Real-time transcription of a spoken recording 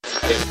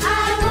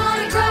I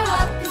wanna grow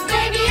up, 'cause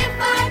maybe if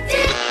I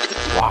did.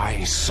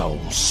 Why so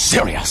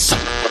serious?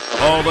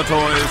 All the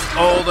toys,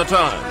 all the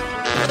time.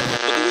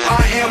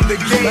 I am the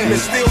game and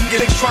still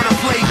getting trying to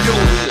play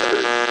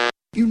you.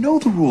 You know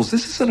the rules.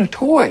 This isn't a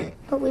toy.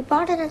 But we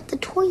bought it at the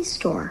toy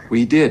store.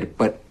 We did,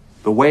 but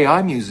the way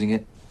I'm using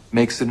it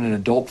makes it an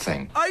adult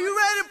thing. Are you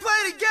ready to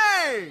play the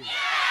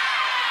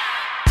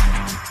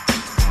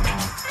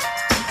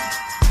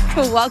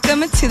game?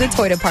 Welcome to the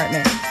Toy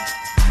Department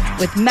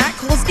with Matt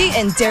Kolsky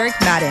and Derek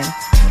Madden.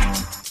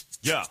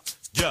 Yeah.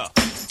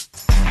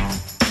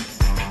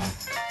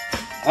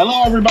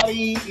 Hello,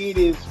 everybody. It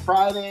is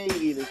Friday.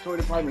 It is Toy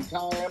Department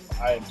time.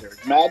 I am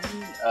Derek Madden.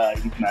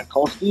 He's Matt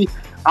Kolsky.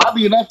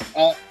 Oddly enough,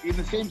 in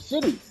the same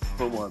city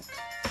for once.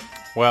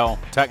 Well,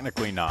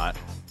 technically not,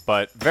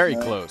 but very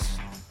close.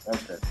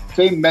 Okay.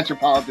 Same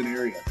metropolitan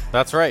area.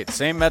 That's right.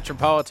 Same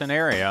metropolitan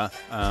area.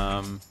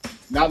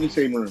 Not in the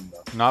same room,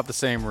 though. Not the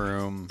same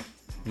room.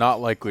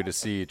 Not likely to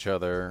see each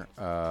other.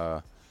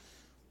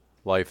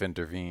 Life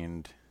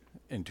intervened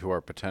into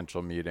our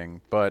potential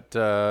meeting. But,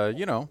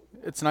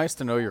 it's nice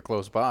to know you're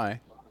close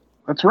by.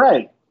 That's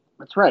right.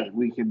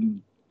 We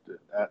can...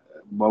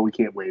 we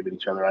can't wave at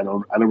each other. I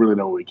don't really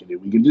know what we can do.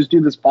 We can just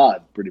do this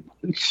pod, pretty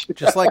much.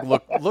 Just like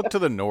look to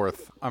the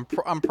north. I'm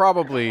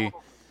probably...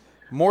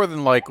 More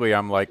than likely,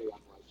 I'm like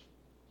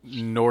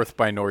north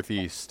by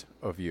northeast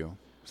of you.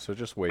 So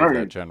just wave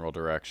that general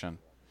direction.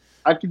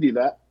 I can do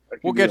that.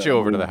 We'll get you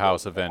over to the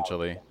house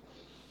eventually.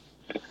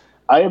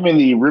 I am in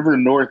the River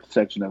North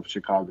section of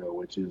Chicago,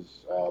 which is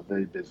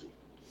very busy.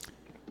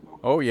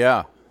 Oh,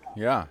 yeah.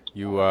 Yeah.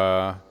 You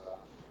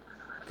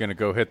gonna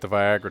go hit the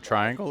Viagra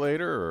Triangle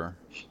later, or?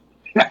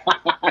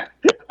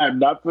 I'm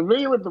not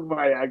familiar with the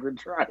Viagra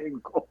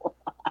Triangle.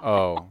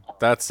 Oh,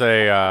 that's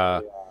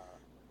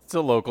it's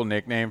a local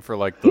nickname for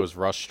like those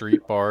Rush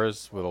Street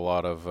bars with a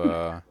lot of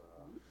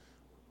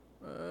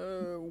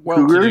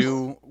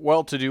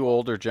well-to-do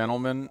older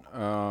gentlemen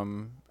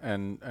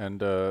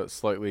and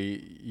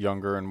slightly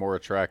younger and more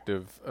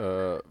attractive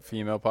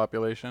female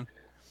population.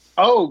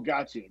 Oh,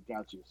 gotcha.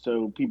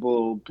 So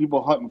people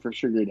hunting for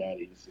sugar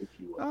daddies, if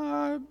you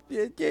will.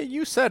 Yeah,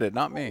 you said it,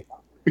 not me.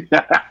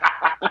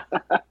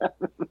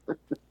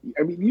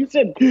 I mean, you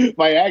said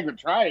Viagra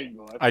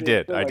Triangle. I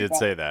did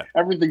say that.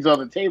 Everything's on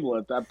the table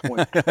at that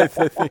point. I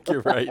think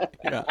you're right.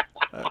 Yeah,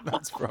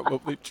 that's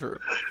probably true.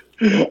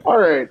 All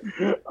right.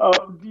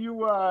 Do you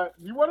want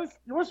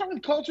to start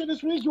with culture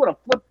this week? You want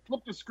to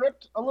flip the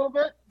script a little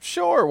bit?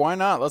 Sure. Why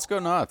not? Let's go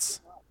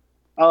nuts.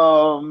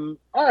 All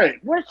right.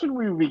 Where should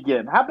we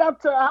begin? How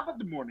about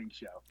the morning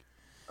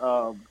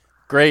show?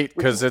 Great,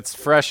 because it's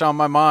fresh on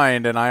my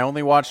mind, and I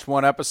only watched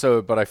one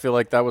episode, but I feel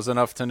like that was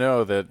enough to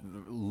know that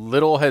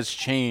little has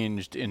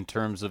changed in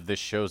terms of this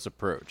show's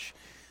approach,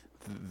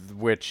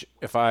 which,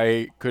 if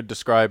I could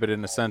describe it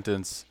in a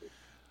sentence,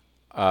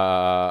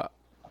 that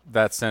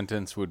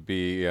sentence would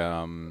be...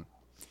 I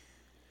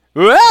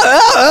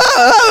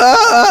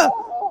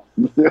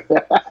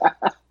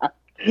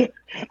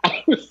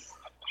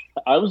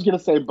was going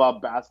to say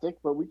bombastic,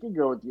 but we can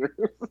go with yours.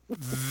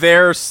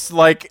 There's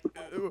like...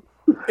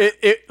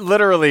 It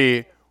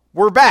literally,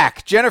 we're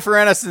back. Jennifer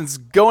Aniston's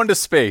going to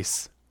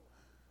space.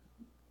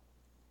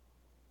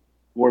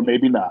 Or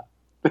maybe not.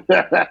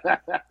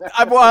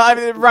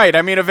 Right.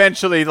 I mean,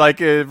 eventually, like,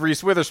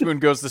 Reese Witherspoon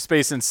goes to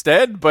space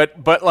instead.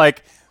 But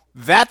like,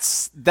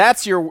 that's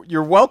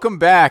your welcome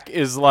back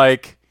is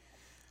like,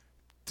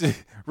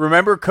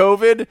 remember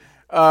COVID?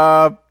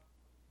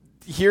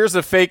 Here's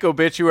a fake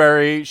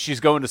obituary. She's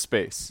going to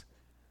space.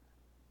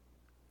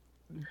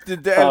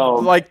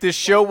 Like, this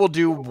show will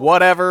do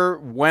whatever,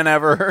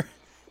 whenever.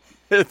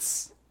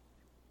 It's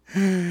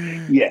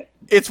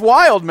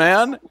wild,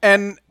 man.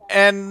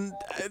 And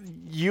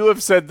you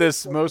have said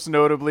this most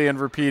notably and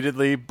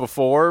repeatedly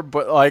before,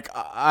 but like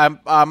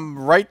I'm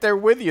right there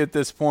with you at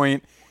this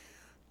point.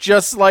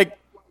 Just like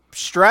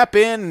strap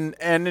in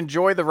and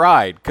enjoy the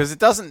ride, because it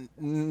doesn't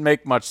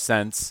make much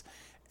sense,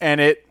 and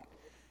it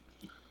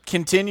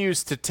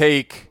continues to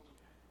take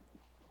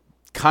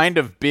kind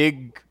of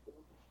big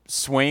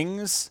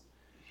swings,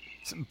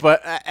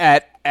 but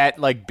at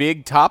like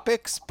big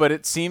topics, but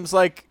it seems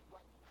like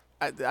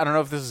I don't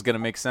know if this is going to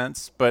make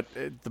sense, but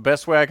the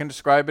best way I can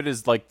describe it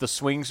is like the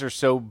swings are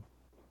so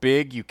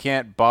big you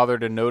can't bother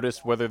to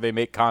notice whether they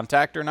make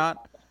contact or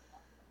not.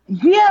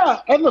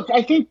 Yeah, and look,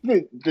 I think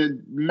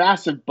the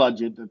massive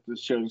budget that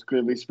this show is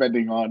clearly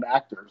spending on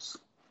actors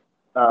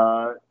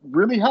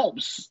really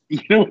helps.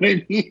 You know what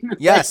I mean?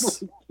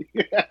 Yes.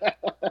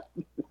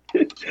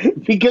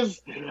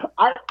 Because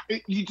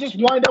you just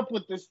wind up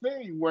with this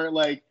thing where,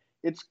 like,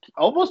 it's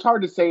almost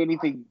hard to say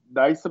anything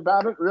nice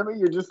about it, really.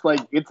 You're just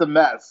like, it's a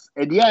mess.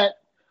 And yet,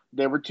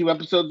 there were 2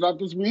 episodes out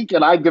this week,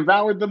 and I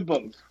devoured them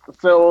both.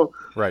 So,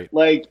 right.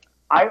 Like,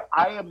 I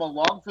am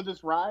along for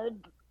this ride.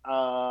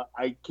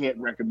 I can't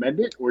recommend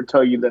it or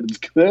tell you that it's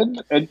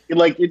good. And,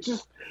 like, it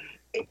just...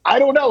 I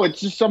don't know. It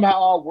just somehow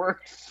all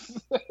works.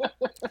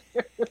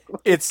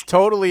 It's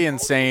totally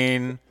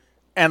insane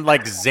and,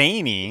 like,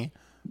 zany.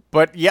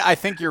 But, yeah, I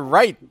think you're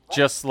right.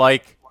 Just,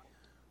 like,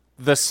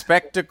 the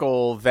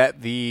spectacle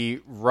that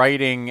the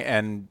writing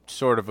and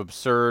sort of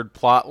absurd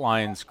plot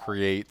lines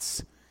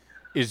creates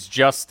is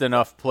just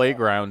enough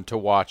playground to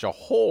watch a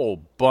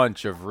whole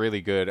bunch of really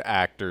good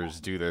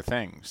actors do their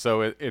thing.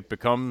 So it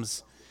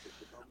becomes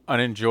an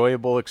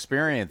enjoyable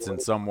experience in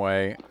some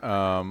way.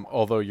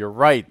 Although you're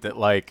right that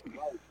like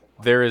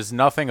there is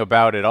nothing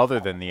about it other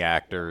than the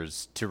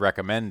actors to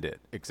recommend it.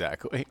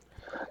 Exactly.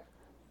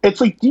 It's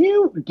like,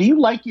 do you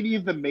like any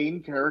of the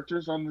main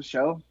characters on the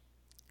show?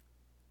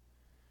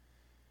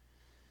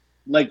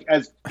 Like,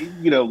 as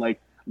you know,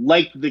 like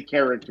the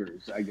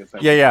characters, I guess.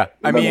 Yeah.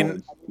 I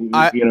mean, you know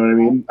what I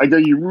mean? Like, are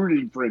you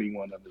rooting for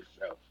anyone on this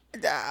show?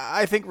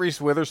 I think Reese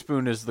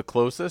Witherspoon is the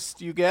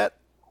closest you get,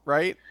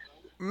 right?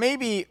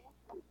 Maybe,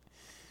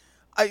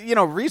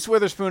 Reese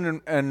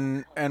Witherspoon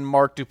and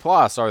Mark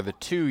Duplass are the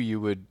two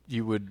you would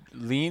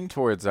lean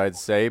towards, I'd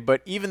say.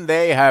 But even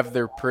they have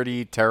their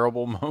pretty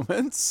terrible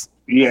moments.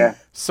 Yeah.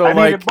 So I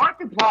like, mean, Mark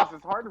Duplass,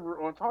 it's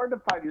hard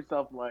to find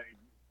yourself like,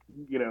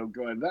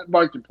 going, that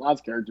Mark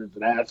Duplass character is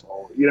an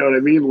asshole. You know what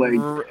I mean? Like,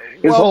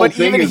 his whole but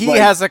thing even is he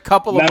like has a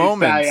couple of nice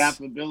moments. guy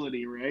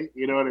affability, right?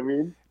 You know what I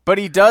mean? But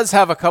he does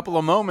have a couple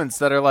of moments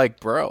that are like,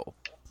 bro,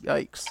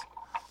 yikes.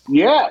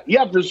 Yeah,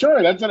 for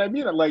sure. That's what I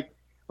mean. Like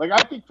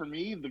I think for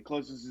me, the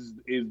closest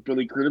is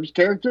Billy Crudup's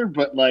character,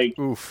 but like,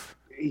 oof,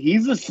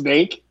 he's a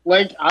snake.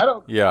 Like, I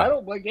don't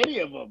like any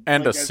of them.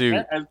 And like, a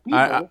suit. As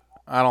people.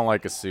 I don't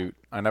like a suit.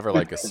 I never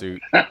like a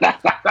suit.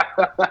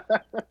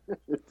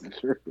 It's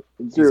true.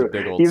 It's He's a true.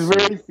 big old He's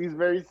suit.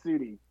 very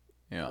suity.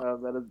 Yeah,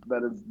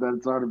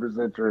 that's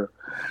 100% true.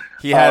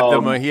 he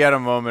had a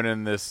moment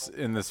in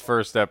this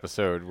first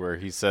episode where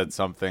he said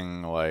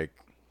something like,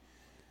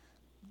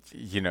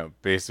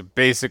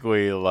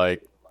 basically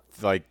like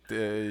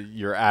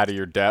you're out of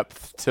your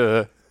depth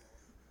to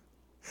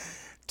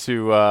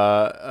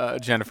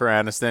Jennifer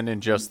Aniston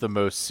in just the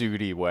most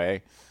suity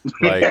way,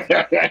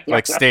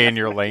 like stay in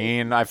your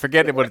lane. I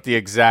forget what the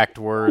exact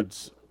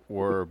words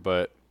were,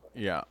 but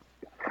yeah.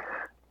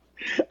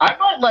 I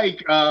thought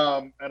like,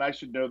 and I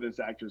should know this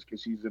actress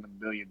because she's in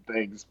a million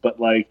things, but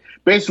like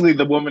basically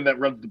the woman that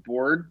runs the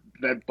board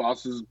that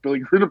bosses Billy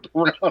Crudup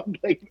around,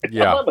 like,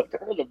 yeah, I like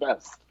her the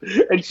best.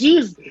 And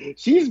she's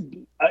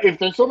if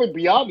there's something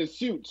beyond the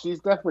suit, she's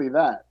definitely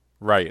that.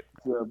 Right.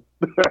 So.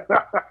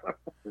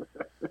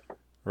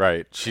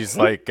 Right. She's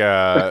like, they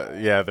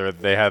had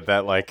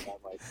that like,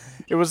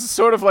 it was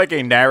sort of like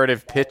a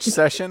narrative pitch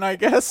session, I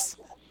guess.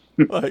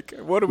 Like,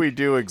 what do we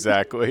do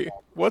exactly?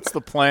 What's the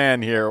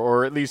plan here?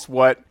 Or at least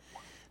what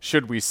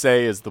should we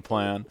say is the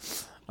plan?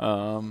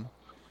 All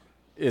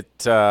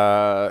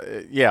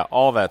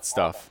that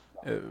stuff.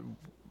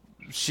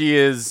 She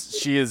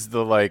is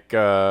the like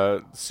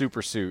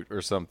super suit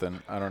or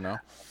something. I don't know.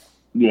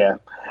 Yeah.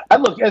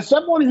 And look, as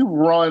someone who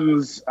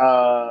runs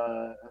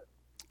an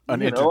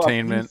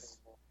entertainment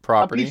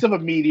property, a piece of a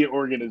media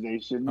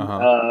organization,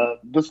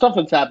 the stuff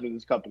that's happening in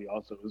this company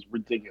also is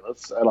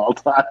ridiculous at all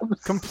times.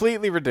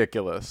 Completely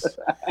ridiculous.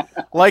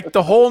 Like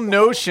the whole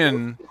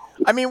notion,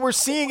 I mean, we're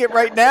seeing it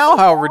right now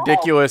how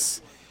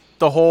ridiculous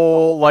the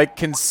whole like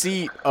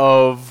conceit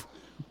of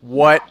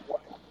what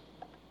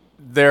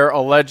they're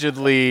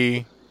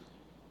allegedly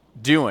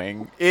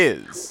doing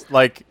is.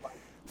 Like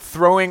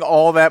throwing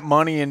all that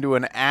money into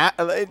an app,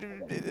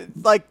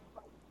 like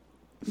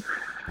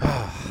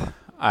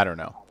I don't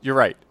know. You're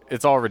right.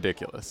 It's all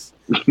ridiculous.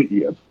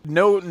 Yeah.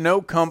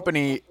 No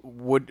company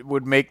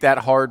would make that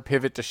hard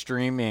pivot to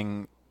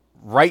streaming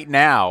right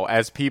now,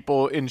 as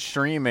people in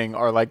streaming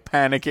are like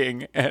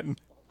panicking and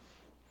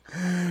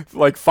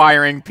like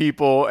firing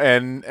people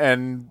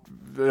and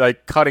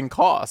like cutting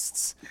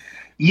costs.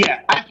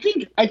 Yeah, I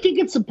think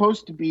it's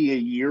supposed to be a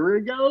year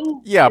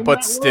ago. Yeah,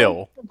 but still,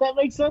 world, if that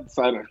makes sense.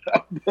 I don't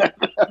know.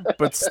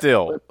 But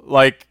still,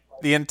 like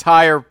the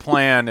entire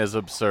plan is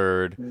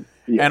absurd.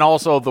 Yeah. And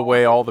also the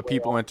way all the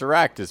people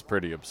interact is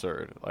pretty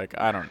absurd. Like,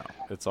 I don't know.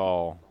 It's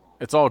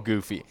all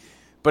goofy.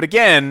 But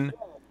again,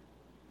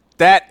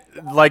 that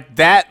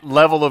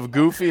level of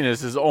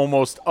goofiness is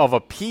almost of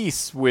a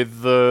piece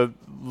with the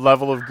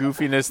level of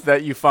goofiness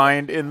that you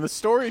find in the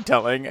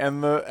storytelling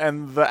and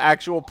the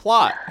actual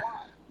plot.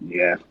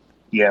 Yeah.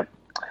 Yeah.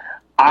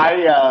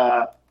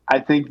 I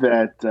think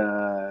that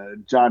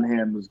John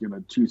Hamm was going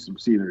to chew some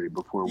scenery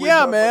before we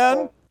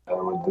man.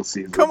 This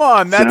season. Come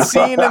on, that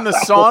scene in the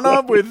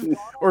sauna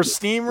or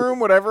steam room,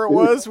 whatever it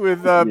was,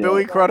 with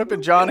Billy Crudup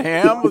and John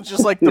Hamm was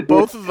just like the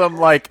both of them,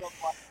 like,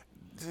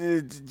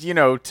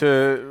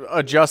 to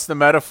adjust the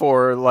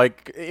metaphor,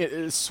 like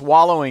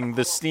swallowing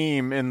the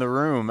steam in the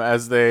room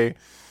as they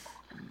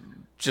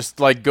just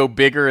like go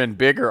bigger and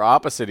bigger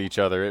opposite each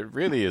other. It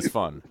really is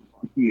fun.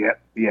 Yeah.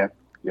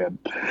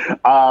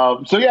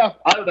 So yeah,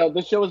 I don't know.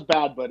 This show is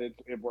bad, but it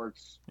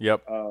works.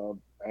 Yep.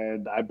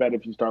 And I bet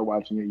if you start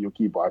watching it, you'll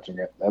keep watching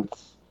it.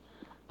 That's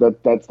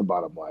the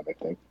bottom line, I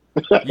think.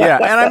 Yeah,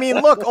 and I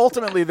mean, look,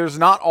 ultimately, there's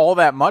not all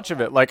that much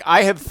of it. Like,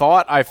 I had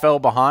thought I fell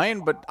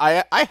behind, but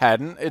I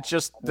hadn't. It's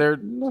just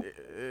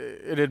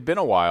it had been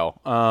a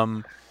while.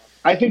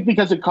 I think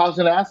because it caused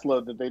an ass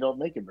load that they don't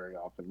make it very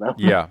often. Now.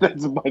 Yeah.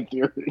 That's my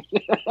theory.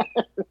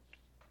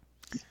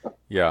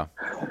 Yeah.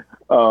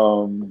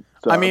 So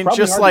I mean, probably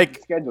just hard like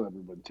to schedule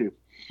everyone too.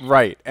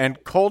 right,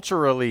 and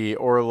culturally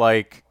or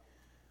like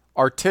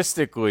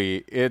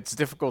artistically, it's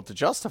difficult to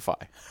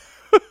justify,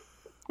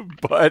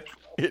 but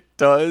it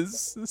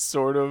does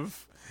sort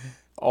of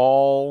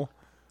all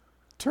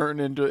turn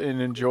into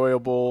an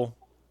enjoyable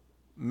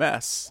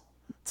mess.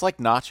 It's like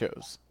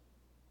nachos.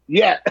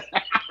 Yeah,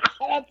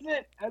 that's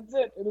it. That's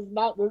it. It is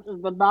not. This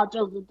is the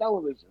nachos of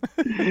television.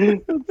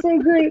 That's so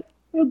great.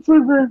 That's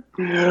so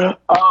great.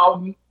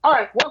 All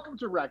right, welcome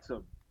to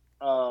Wrexham,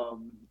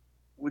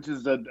 which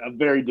is a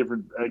very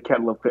different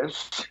kettle of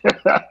fish.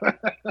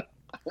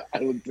 I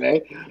would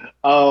say.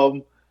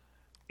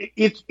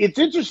 It's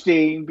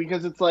interesting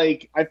because it's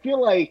like I feel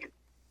like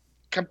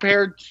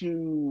compared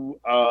to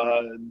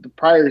the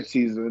prior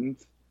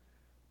seasons,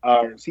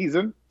 this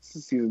is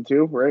season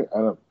 2, right?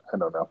 I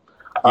don't know.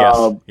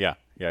 Yes.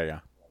 Yeah.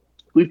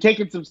 We've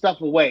taken some stuff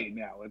away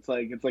now. It's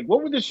like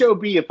what would the show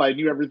be if I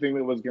knew everything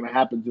that was going to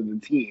happen to the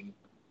team?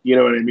 You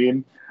know what I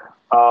mean?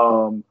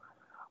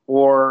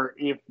 Or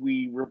if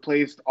we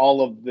replaced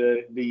all of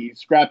the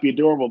scrappy,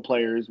 adorable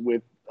players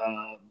with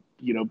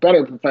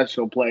better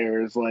professional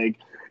players, like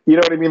you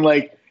know what I mean?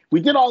 Like we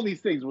did all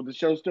these things. Would the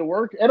show still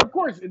work? And of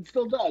course, it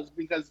still does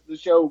because the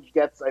show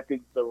gets, I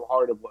think, the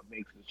heart of what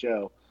makes the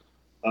show,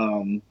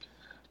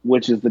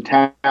 which is the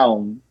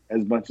town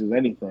as much as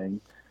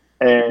anything,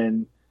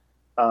 and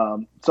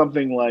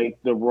something like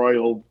the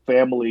royal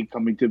family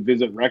coming to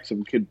visit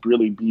Wrexham could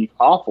really be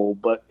awful,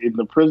 but in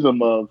the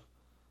prism of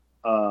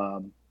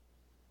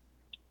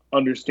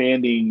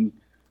understanding,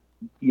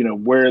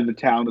 where the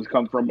town has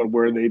come from and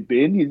where they've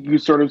been, you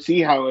sort of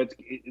see how it's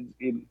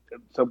in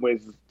some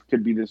ways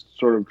could be this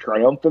sort of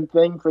triumphant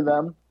thing for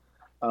them,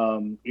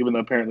 even though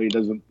apparently it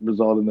doesn't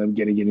result in them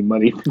getting any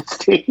money from the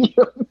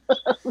stadium.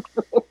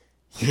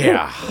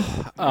 Yeah.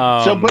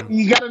 But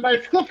you got a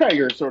nice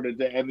cliffhanger sort of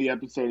to end the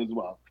episode as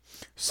well.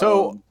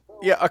 So,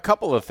 yeah, a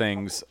couple of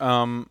things.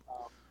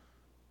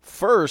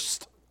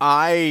 First,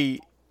 I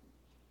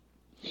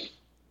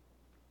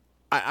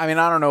mean,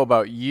 I don't know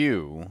about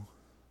you.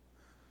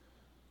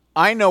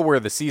 I know where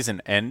the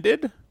season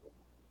ended,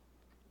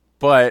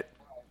 but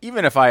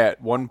even if I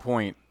at one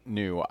point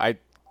knew, I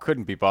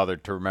couldn't be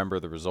bothered to remember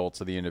the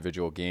results of the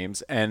individual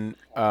games. And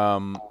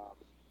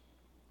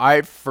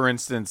I, for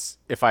instance,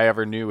 if I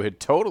ever knew, had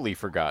totally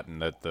forgotten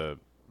that the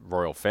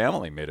royal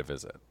family made a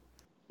visit.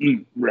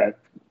 Right.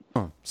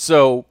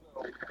 So,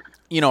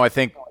 I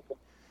think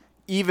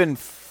even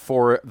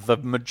for the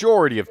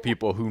majority of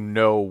people who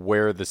know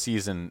where the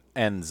season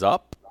ends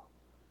up,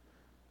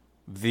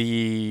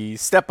 the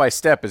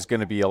step-by-step is going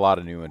to be a lot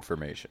of new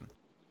information.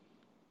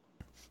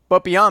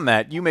 But beyond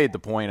that, you made the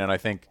point, and I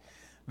think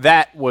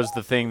that was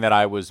the thing that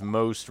I was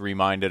most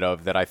reminded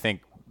of, that I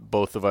think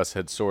both of us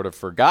had sort of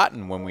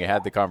forgotten when we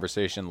had the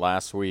conversation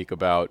last week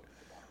about,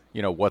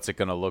 what's it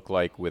going to look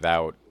like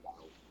without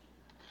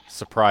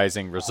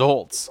surprising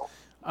results.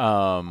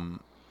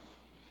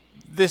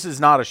 This is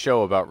not a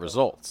show about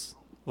results.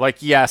 Like,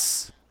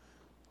 yes,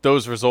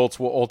 those results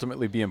will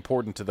ultimately be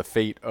important to the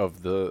fate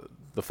of the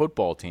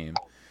football team,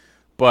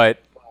 but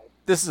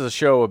this is a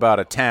show about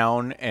a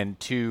town and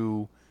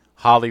two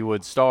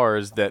Hollywood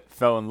stars that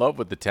fell in love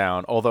with the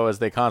town, although, as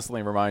they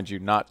constantly remind you,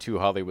 not two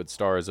Hollywood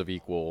stars of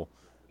equal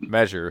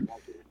measure.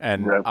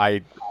 And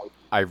I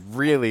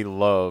really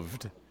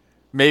loved,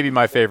 maybe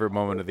my favorite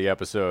moment of the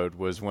episode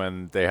was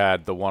when they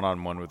had the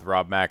one-on-one with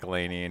Rob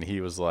McElhenney, and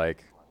he was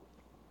like,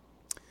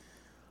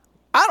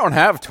 I don't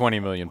have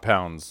 20 million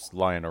pounds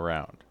lying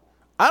around.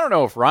 I don't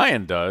know if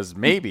Ryan does.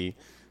 Maybe.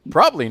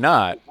 Probably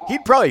not.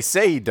 He'd probably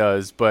say he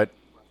does, but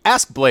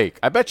ask Blake.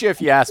 I bet you if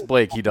you ask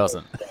Blake, he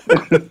doesn't.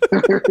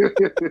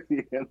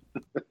 Yeah.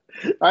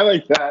 I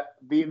like that.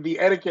 The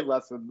etiquette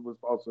lesson was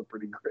also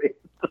pretty great.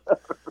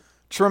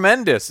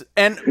 Tremendous.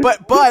 And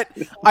but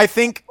I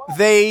think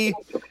they,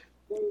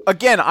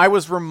 again, I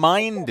was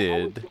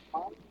reminded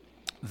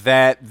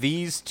that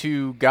these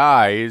two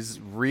guys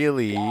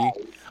really,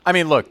 I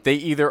mean, look, they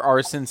either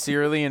are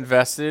sincerely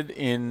invested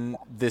in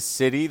this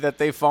city that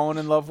they've fallen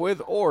in love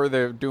with, or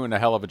they're doing a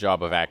hell of a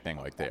job of acting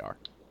like they are.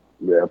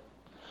 Yeah.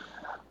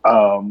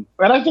 And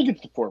I think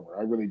it's the former.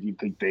 I really do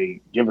think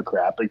they give a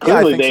crap. And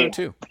clearly I think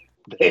so too.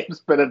 They've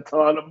spent a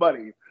ton of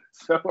money.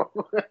 So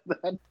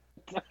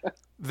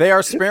they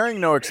are sparing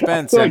no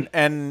expense,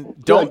 and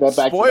don't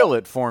spoil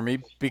it for me,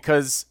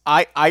 because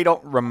I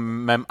don't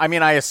remember. I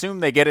mean, I assume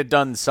they get it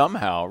done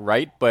somehow,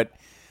 right? But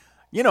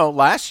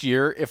last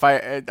year, if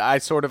I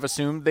sort of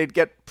assumed they'd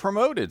get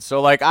promoted.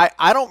 So, like,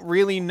 I don't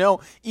really know,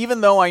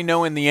 even though I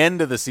know in the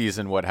end of the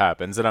season what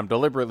happens, and I'm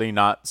deliberately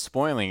not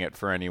spoiling it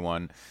for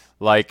anyone.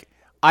 Like,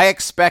 I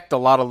expect a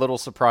lot of little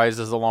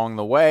surprises along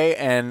the way,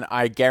 and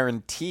I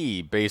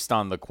guarantee, based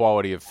on the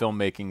quality of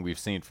filmmaking we've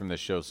seen from this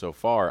show so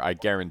far, I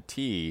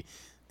guarantee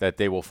that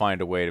they will find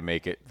a way to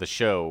make the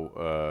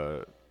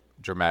show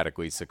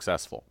dramatically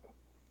successful.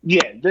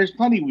 Yeah, there's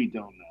plenty we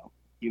don't know.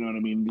 You know what I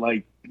mean?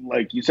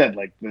 Like you said,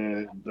 like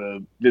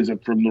the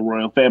visit from the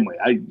royal family.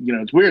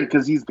 It's weird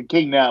because he's the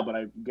king now, but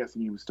I'm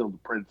guessing he was still the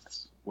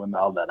prince when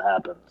all that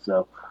happened.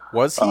 So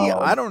Was he?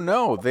 I don't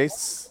know.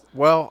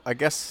 Well, I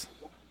guess.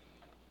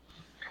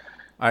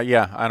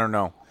 Yeah, I don't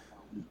know.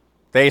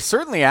 They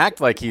certainly act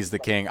like he's the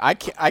king. I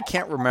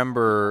can't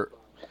remember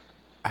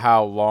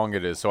how long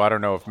it is, so I don't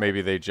know if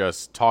maybe they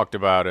just talked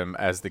about him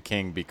as the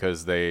king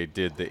because they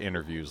did the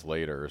interviews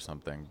later or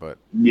something. But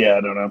yeah,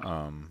 I don't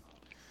know.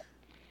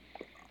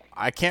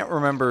 I can't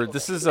remember.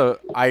 This is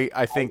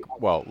I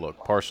think, well,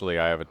 look, partially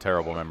I have a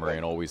terrible memory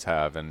and always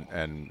have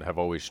and have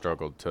always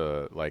struggled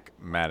to like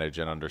manage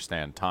and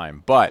understand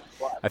time. But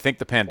I think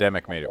the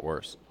pandemic made it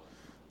worse.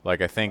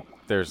 Like I think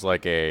there's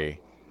like a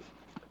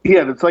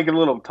Yeah, it's like a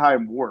little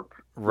time warp.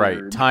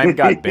 right. Time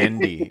got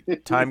bendy.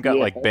 Time got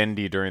like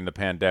bendy during the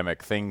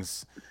pandemic.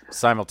 Things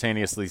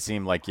simultaneously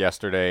seem like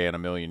yesterday and a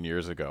million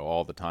years ago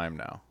all the time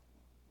now.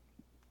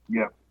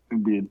 Yeah,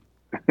 indeed.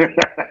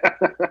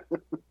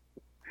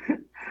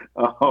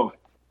 Oh,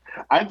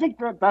 I think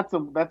that's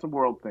a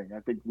world thing. I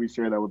think we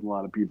share that with a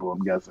lot of people.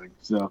 I'm guessing.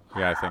 So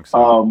Yeah, I think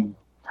so.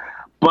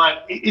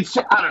 But it's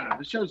I don't know.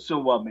 The show's so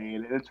well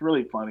made, and it's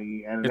really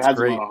funny, and it It's has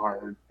great. a lot of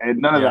heart, and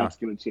none of Yeah. that's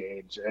going to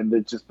change, and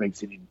it just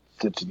makes it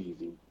such an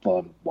easy,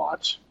 fun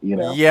watch. You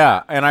know.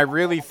 Yeah, and I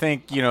really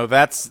think,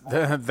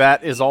 that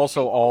is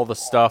also all the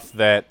stuff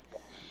that,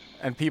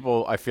 and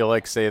people I feel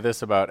like say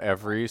this about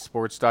every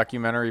sports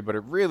documentary, but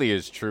it really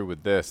is true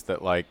with this,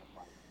 that like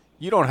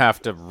you don't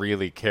have to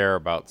really care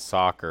about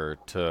soccer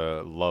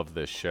to love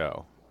this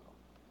show.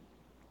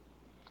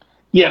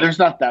 Yeah, there's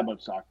not that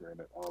much soccer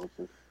in it,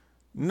 honestly.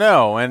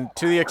 No, and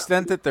to the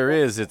extent that there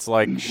is, it's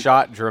like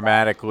shot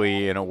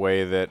dramatically in a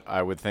way that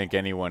I would think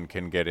anyone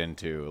can get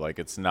into. Like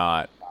it's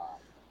not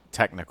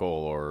technical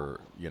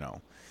or,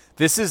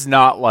 this is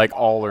not like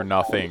All or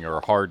Nothing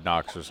or Hard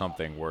Knocks or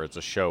something where it's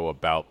a show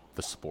about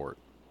the sport.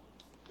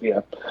 Yeah,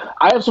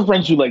 I have some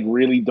friends who like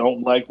really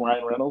don't like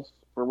Ryan Reynolds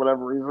for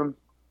whatever reason,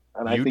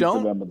 and I You think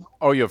don't? for them,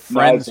 Oh, you have no,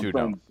 I have friends some who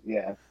friends, don't.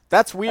 Yeah,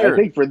 That's I weird.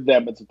 think for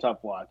them it's a tough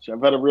watch.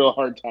 I've had a real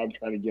hard time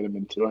trying to get them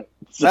into it.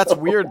 So, That's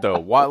weird though.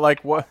 Why?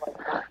 Like what?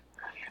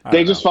 I They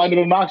don't just know. find it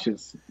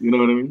obnoxious. You know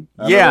what I mean?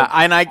 I don't Yeah, know.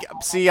 and I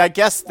see. I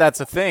guess that's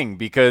a thing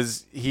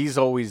because he's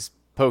always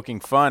poking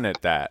fun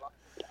at that.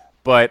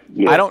 But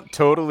Yeah. I don't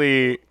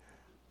totally.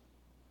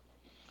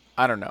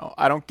 I don't know.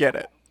 I don't get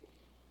it.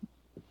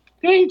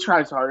 Yeah, he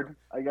tries hard,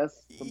 I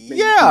guess. Maybe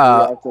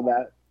Yeah. people after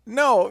that.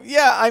 No,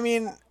 yeah, I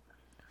mean,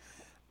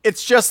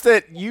 it's just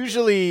that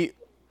usually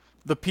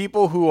the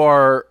people who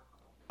are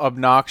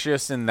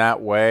obnoxious in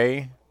that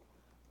way,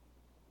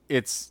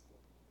 it's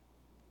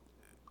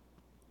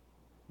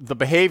the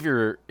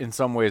behavior in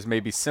some ways may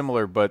be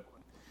similar, but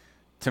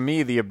to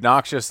me, the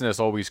obnoxiousness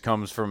always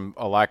comes from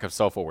a lack of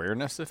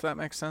self-awareness, if that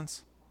makes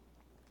sense.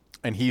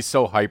 And he's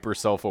so hyper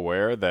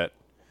self-aware that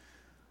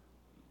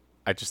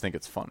I just think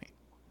it's funny.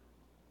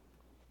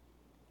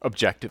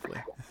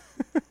 Objectively.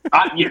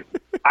 Yeah.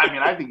 I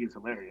mean, I think he's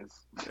hilarious.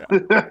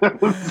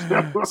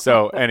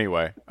 So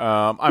anyway,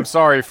 I'm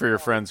sorry for your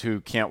friends who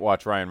can't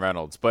watch Ryan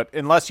Reynolds, but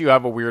unless you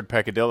have a weird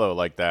peccadillo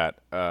like that,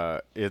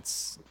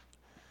 this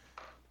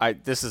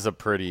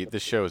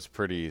show is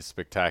pretty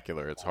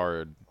spectacular. It's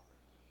hard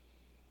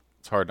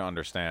to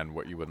understand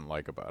what you wouldn't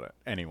like about it.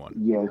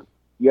 Anyone.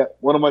 Yeah,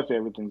 one of my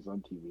favorite things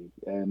on TV,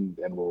 and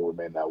will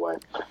remain that way.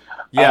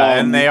 Yeah,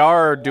 and they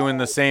are doing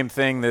the same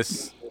thing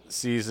this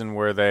season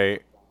where they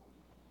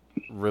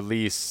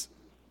release,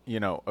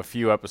 a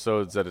few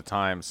episodes at a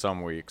time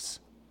some weeks.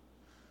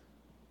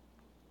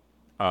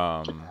 So, Oh,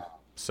 I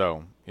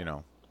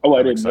I'm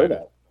didn't excited. know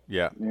that.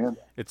 Yeah. Yeah.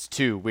 It's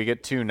 2. We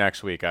get 2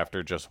 next week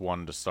after just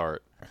 1 to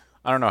start.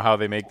 I don't know how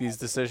they make these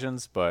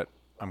decisions, but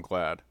I'm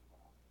glad.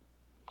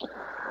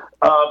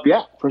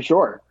 Yeah, for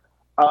sure.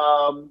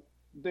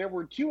 There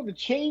were 2 of the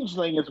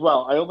Changeling as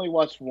well. I only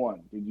watched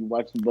 1. Did you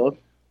watch them both?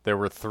 There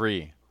were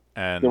 3.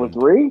 And There were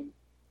 3?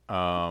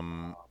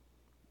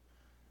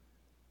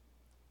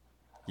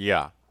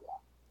 Yeah.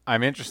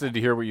 I'm interested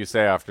to hear what you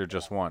say after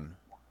just 1.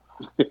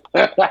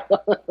 I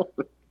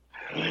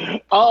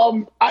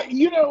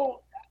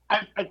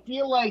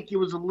feel like it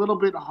was a little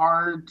bit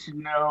hard to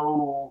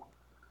know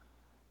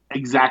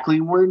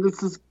exactly where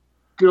this is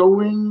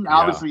going. Yeah.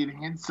 Obviously, it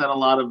hints at a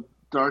lot of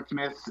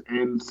darkness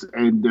and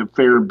a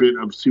fair bit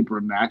of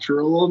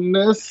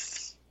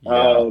supernaturalness,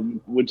 Yeah.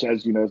 which,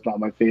 as you know, is not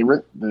my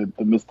favorite. The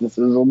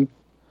mysticism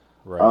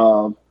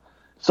Right.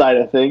 side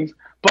of things,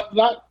 but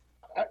not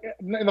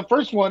in the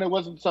first one. It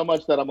wasn't so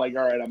much that I'm like,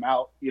 all right, I'm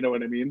out. You know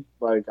what I mean?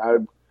 Like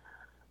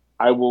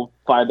I will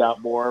find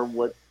out more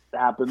what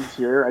happens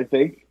here, I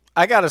think.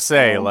 I gotta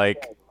say,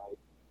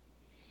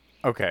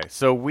 okay,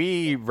 so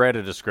we read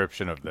a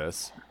description of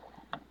this,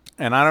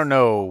 and I don't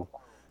know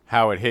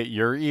how it hit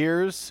your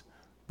ears,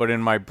 but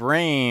in my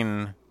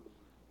brain,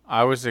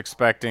 I was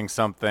expecting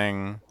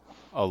something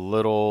a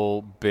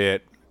little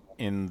bit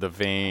in the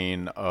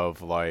vein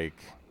of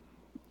like,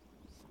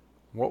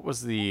 what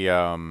was the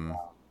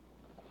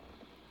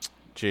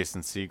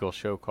Jason Segel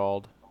show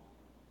called?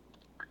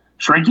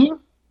 Shrinking?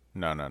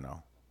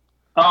 No.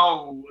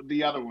 Oh,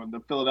 the other one, the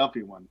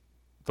Philadelphia one.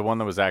 The one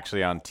that was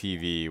actually on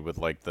TV with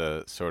like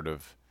the sort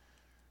of,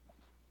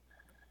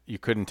 you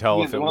couldn't tell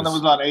Yeah, if the it one was,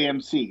 that was on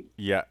AMC.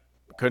 yeah,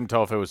 couldn't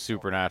tell if it was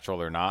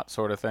supernatural or not,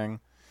 sort of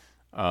thing.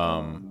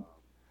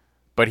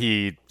 But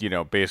he,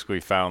 basically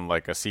found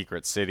like a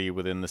secret city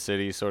within the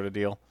city, sort of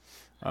deal.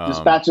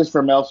 Dispatches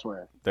from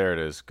elsewhere. There it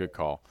is. Good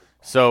call.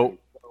 So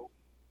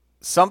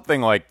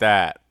something like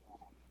that,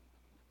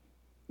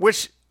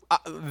 which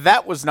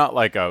that was not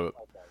like a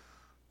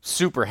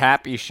super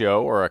happy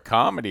show or a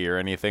comedy or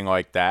anything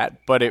like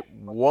that, but it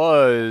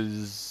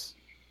was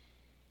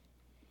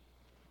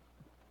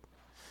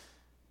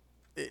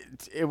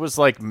it was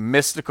like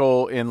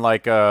mystical in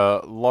like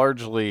a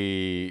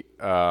largely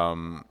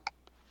I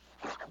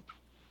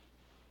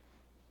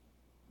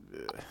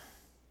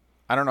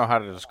don't know how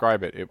to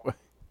describe it.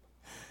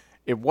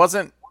 It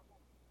wasn't.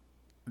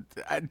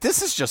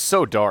 This is just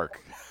so dark.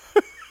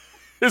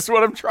 Is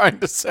what I'm trying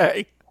to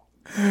say.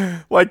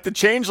 Like the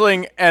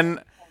Changeling,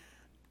 and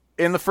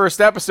in the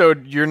first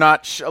episode, you're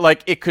not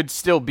like it could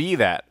still be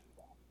that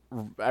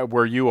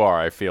where you are.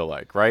 I feel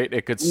like, right?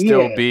 It could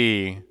still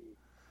be.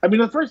 I mean,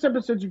 the first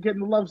episode you get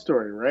the love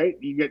story, right?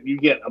 You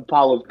get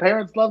Apollo's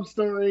parents' love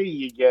story.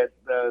 You get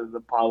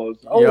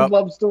Apollo's old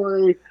love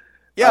story.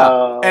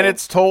 Yeah, and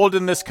it's told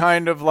in this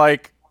kind of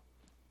like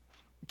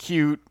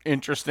cute,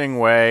 interesting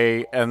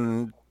way,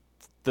 and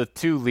the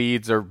two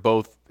leads are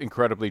both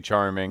incredibly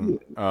charming.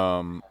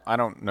 I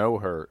don't know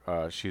her;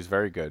 she's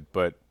very good,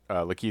 but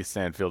Lakeith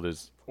Stanfield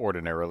is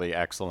ordinarily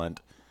excellent.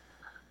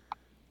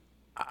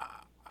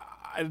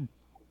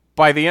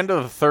 By the end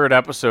of the third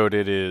episode,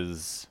 it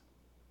is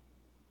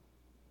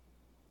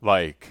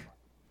like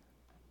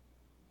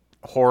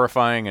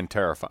horrifying and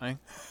terrifying.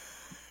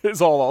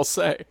 Is all I'll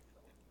say.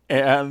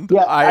 And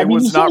I mean,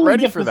 was not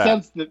ready for that. You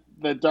sense that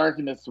the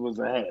darkness was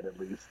ahead, at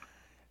least.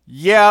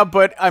 Yeah,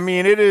 but I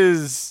mean, it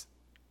is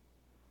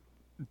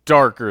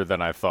darker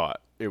than I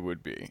thought it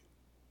would be.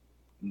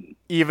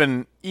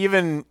 Even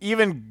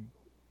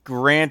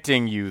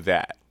granting you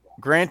that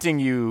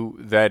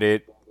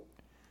it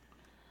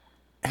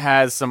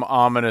has some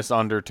ominous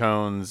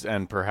undertones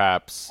and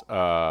perhaps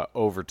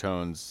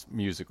overtones,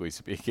 musically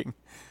speaking.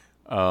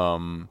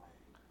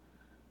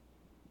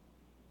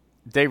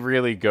 They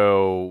really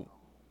go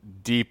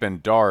deep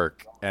and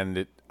dark, and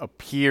it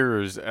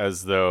appears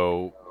as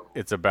though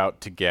it's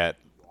about to get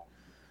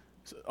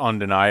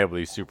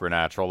undeniably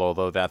supernatural,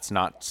 although that's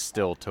not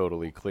still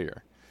totally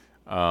clear.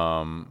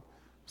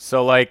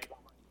 So, like,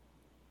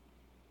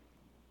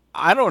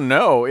 I don't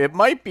know. It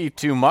might be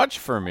too much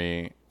for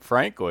me,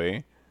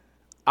 frankly.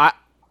 I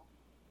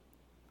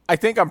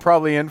think I'm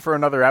probably in for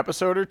another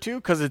episode or two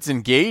because it's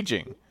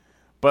engaging.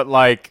 But,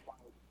 like,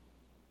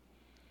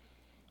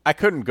 I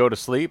couldn't go to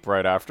sleep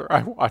right after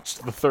I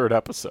watched the third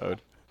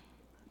episode.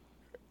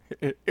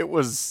 It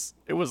was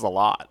a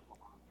lot.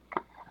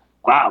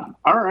 Wow.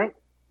 All right.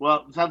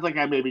 Well, it sounds like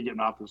I may be getting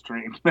off this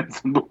train at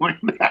some point.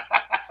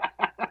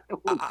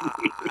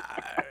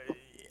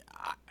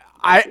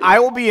 I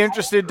will be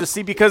interested to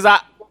see, because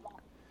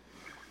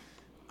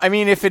I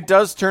mean, if it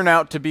does turn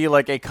out to be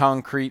like a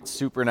concrete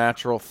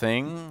supernatural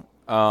thing,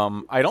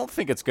 I don't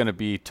think it's going to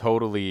be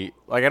totally,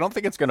 like, I don't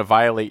think it's going to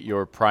violate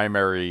your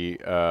primary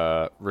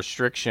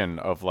restriction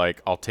of,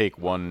 like, I'll take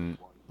one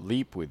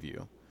leap with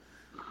you.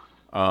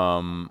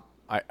 I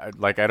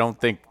don't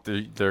think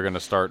they're going to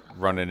start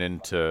running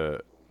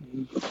into,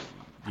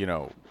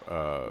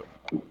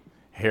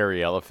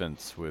 hairy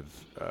elephants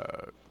with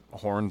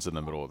horns in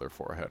the middle of their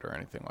forehead or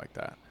anything like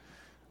that.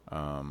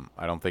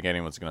 I don't think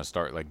anyone's going to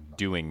start, like,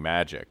 doing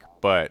magic,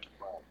 but...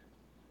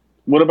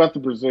 What about the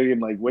Brazilian,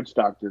 like, witch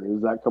doctor?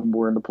 Does that come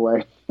more into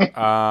play?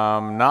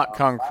 Not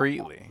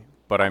concretely,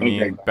 but I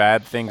mean,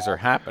 bad things are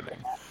happening.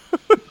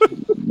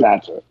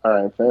 Gotcha.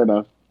 All right, fair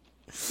enough.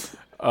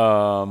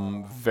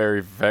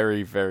 Very,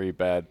 very, very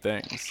bad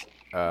things.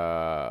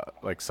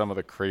 Like some of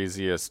the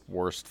craziest,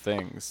 worst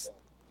things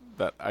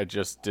that I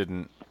just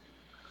didn't...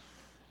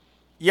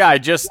 Yeah,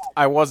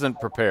 I wasn't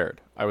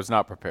prepared. I was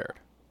not prepared.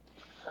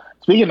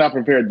 Speaking of not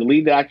prepared, the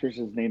lead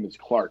actress's name is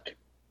Clark.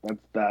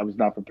 I was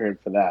not prepared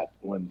for that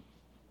when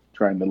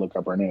trying to look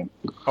up her name.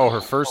 Oh,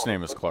 her first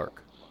name is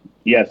Clark.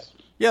 Yes.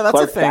 Yeah, that's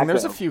Clark a thing. Sacco.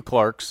 There's a few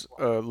Clarks,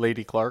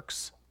 Lady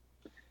Clarks.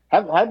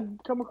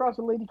 Haven't come across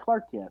a Lady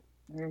Clark yet.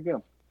 There you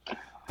go.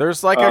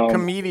 There's like a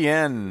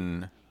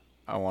comedian,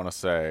 I want to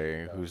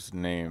say, whose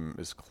name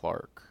is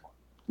Clark.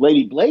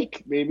 Lady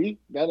Blake, maybe.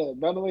 Not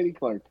a Lady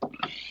Clark.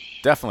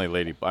 Definitely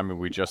Lady. I mean,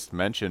 we just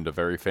mentioned a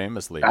very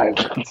famous lady.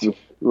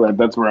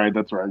 That's where I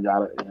got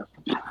it.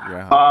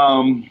 Yeah.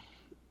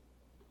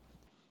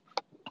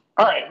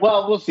 All right.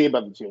 Well, we'll see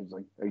about the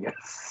Changeling, I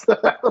guess.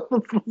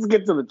 Let's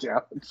get to the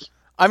challenge.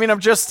 I mean, I'm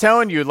just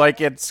telling you,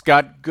 like, it's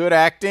got good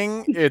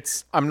acting.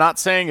 I'm not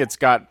saying it's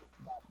got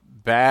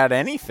bad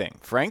anything,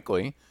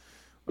 frankly.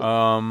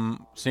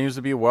 Seems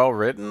to be well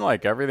written.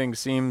 Like, everything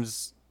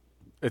seems...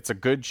 It's a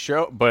good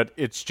show, but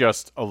it's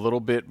just a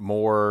little bit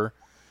more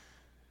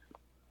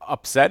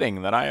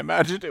upsetting than I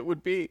imagined it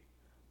would be.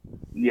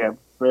 Yeah,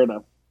 fair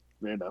enough.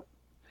 I don't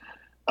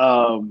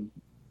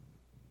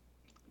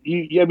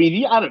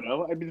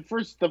know. I mean, the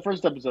first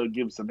episode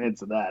gives some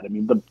hints of that. I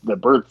mean, the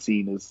birth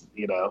scene is,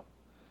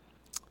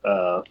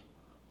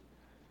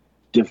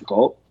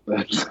 difficult,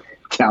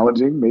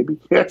 challenging, maybe.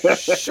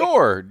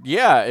 Sure.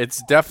 Yeah,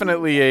 it's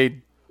definitely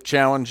a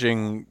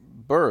challenging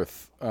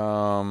birth.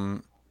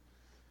 But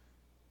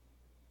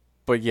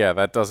yeah,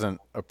 that doesn't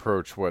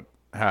approach what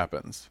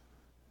happens.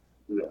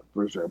 Yeah,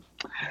 for sure.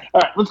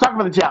 All right, let's talk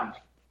about the challenge.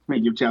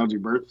 Speaking of challenging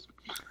births.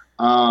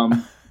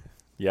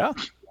 Yeah.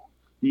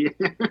 Yeah.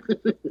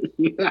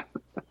 Yeah.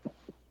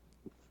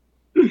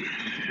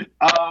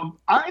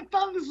 I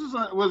thought this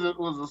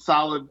was a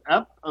solid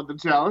ep of the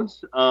challenge.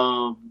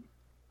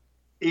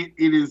 It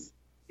is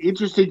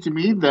interesting to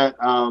me that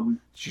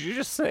Did you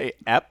just say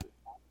ep?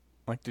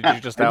 Like, did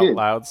you just I out did.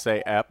 loud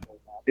say ep?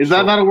 Is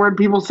that not a word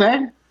people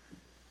say?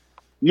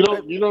 You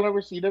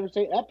never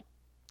say ep?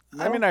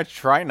 No? I mean, I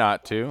try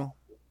not to.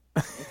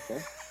 Okay.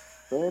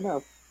 Fair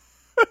enough.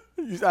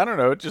 I don't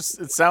know.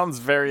 It sounds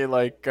very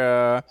like.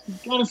 A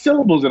lot of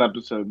syllables an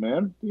episode,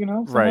 man.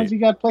 Sometimes Right. you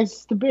got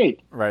places to be.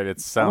 Right. It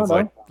sounds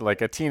know.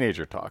 like a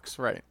teenager talks.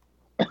 Right.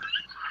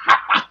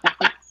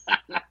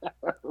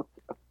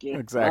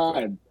 Exactly.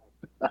 Fine.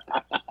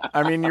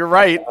 I mean, you're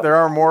right. There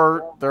are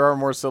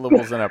more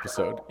syllables an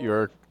episode.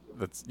 You're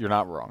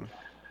not wrong.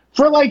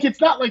 For it's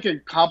not like a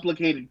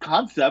complicated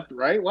concept,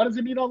 right? Why does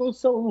it need all those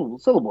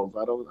syllables?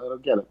 I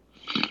don't get it.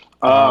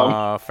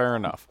 Fair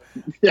enough.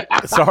 Yeah.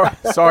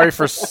 Sorry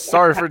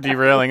for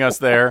derailing us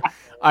there.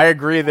 I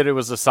agree that it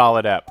was a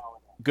solid ep.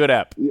 Good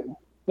ep. Yeah.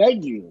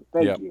 Thank you.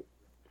 Yep.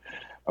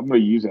 I'm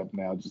going to use ep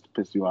now just to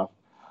piss you off.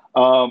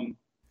 I'm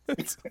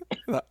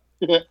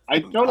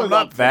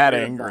not that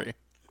angry.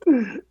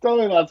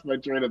 Totally lost my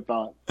train of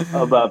thought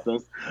about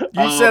this.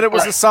 You said it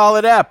was a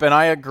solid ep, and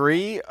I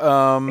agree.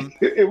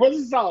 It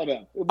was a solid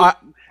ep.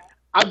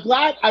 I'm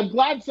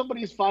glad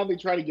somebody's finally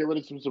trying to get rid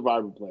of some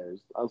Survivor players.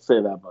 I'll say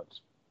that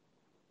much.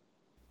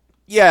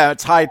 Yeah,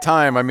 it's high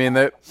time. I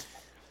mean,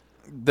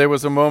 there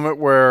was a moment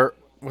where,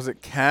 was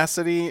it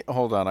Cassidy?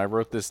 Hold on, I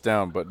wrote this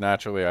down, but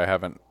naturally I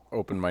haven't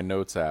opened my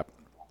notes app.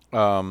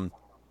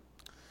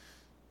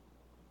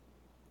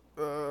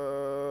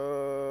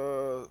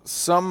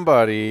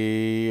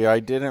 Somebody, I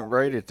didn't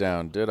write it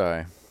down, did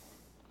I?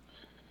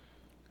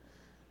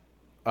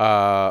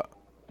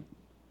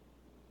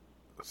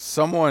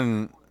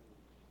 Someone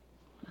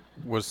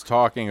was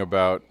talking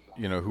about,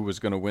 who was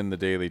going to win the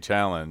daily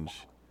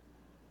challenge.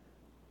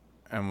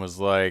 And was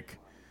like,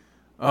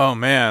 oh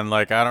man,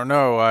 I don't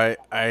know,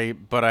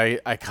 but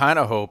I kind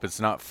of hope it's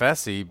not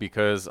Fessy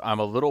because I'm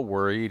a little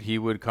worried he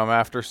would come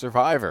after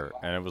Survivor.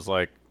 And it was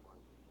like,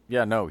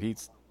 yeah, no,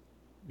 he's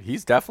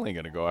definitely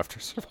going to go after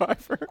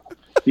Survivor.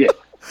 Yeah.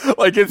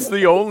 It's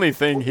the only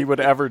thing he would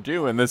ever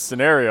do in this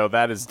scenario.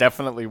 That is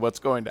definitely what's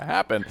going to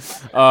happen.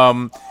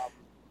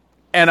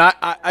 And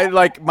I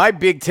like, my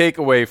big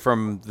takeaway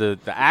from the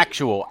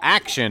actual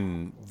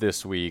action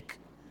this week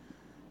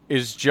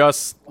is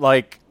just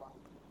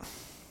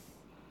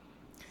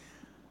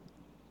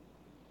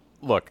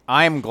look,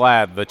 I'm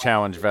glad the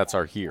challenge vets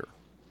are here.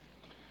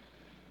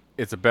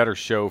 It's a better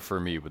show for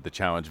me with the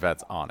challenge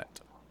vets on it.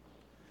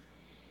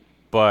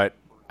 But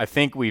I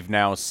think we've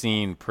now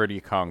seen pretty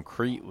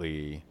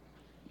concretely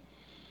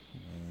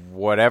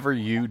whatever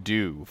you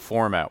do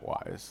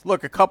format-wise.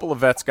 Look, a couple of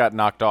vets got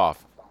knocked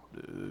off.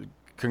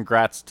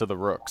 Congrats to the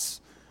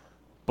Rooks.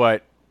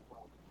 But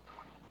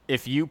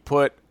if you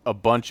put a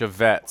bunch of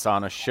vets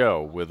on a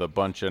show with a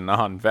bunch of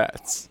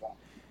non-vets,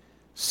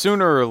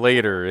 sooner or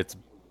later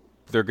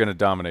they're going to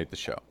dominate the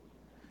show.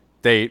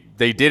 They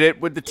did it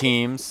with the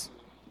teams.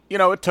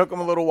 It took them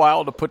a little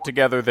while to put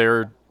together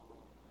their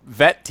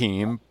vet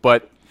team,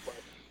 but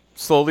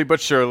slowly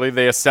but surely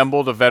they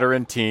assembled a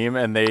veteran team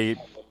and they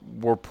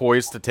were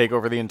poised to take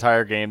over the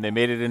entire game. They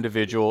made it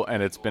individual,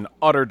 and it's been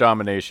utter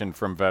domination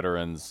from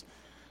veterans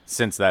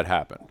since that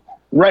happened.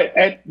 Right,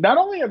 and not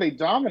only are they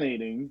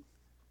dominating,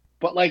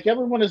 but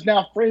everyone is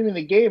now framing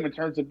the game in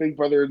terms of Big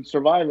Brother and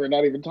Survivor, and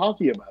not even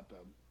talking about them.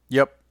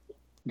 Yep.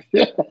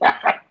 and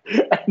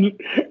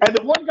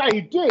the one guy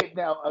who did,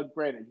 now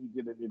granted, he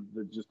did it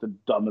in just the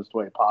dumbest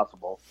way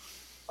possible.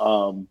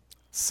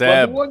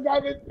 Seb. The one guy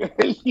that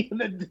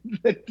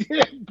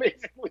did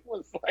basically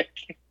was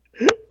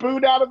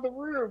booed out of the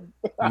room.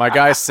 My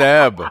guy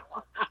Seb.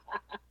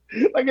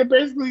 It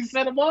basically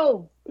sent him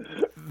home.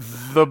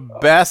 The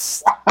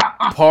best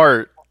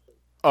part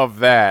of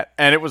that,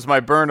 and it was my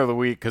burn of the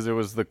week because it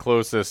was the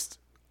closest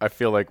I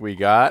feel like we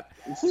got.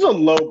 This is a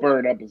low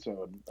burn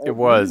episode. It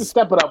was. We need to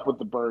step it up with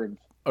the burns.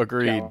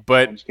 Agreed,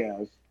 but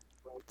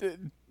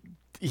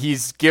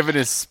he's given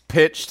his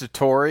pitch to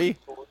Tori.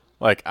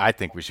 I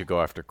think we should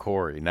go after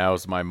Corey.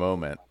 Now's my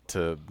moment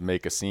to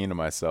make a scene of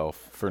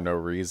myself for no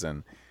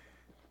reason.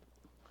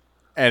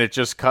 And it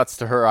just cuts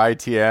to her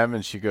ITM,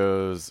 and she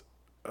goes,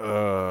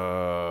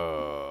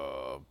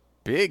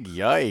 big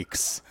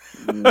yikes.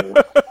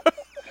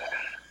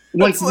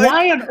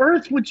 Why on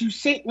earth would you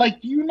say,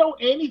 do you know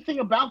anything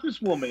about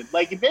this woman?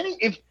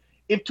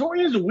 If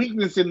Tori has a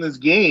weakness in this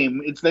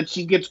game, it's that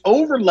she gets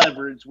over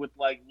leveraged with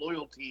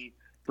loyalty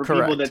for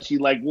Correct. people that she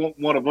won't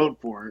want to vote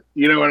for.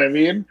 You know what I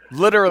mean?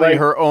 Literally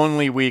her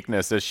only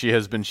weakness, as she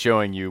has been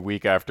showing you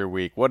week after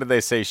week. What did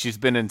they say? She's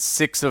been in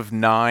 6 of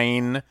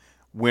 9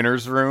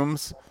 winners'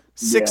 rooms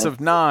 6 of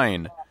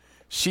 9.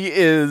 She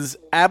is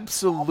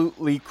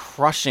absolutely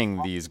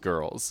crushing these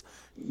girls.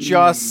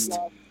 Just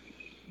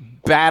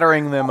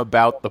battering them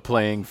about the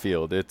playing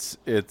field. It's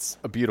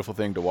a beautiful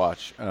thing to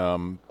watch.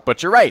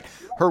 But you're right.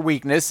 Her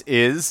weakness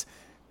is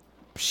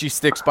she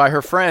sticks by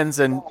her friends,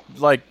 and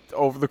like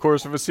over the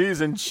course of a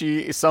season,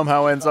 she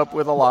somehow ends up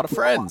with a lot of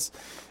friends.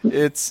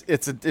 It's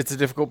a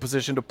difficult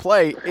position to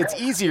play. It's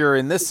easier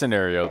in this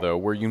scenario though,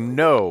 where you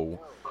know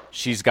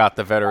she's got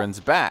the veterans'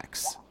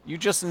 backs. You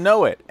just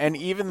know it. And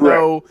even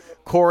though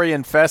Corey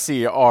and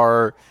Fessy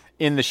are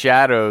in the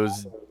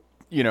shadows,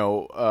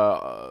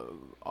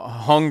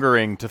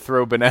 hungering to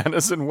throw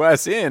Bananas and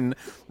Wes in,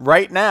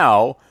 right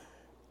now,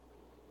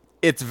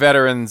 it's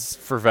veterans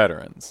for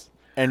veterans.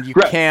 And you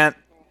can't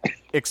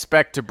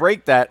expect to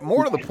break that.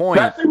 More to the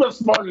point. Fessy was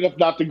smart enough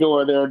not to go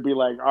in there and be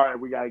like, all right,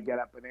 we got to get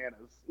at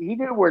Bananas. He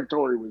knew where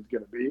Tori was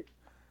going to be.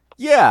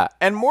 Yeah,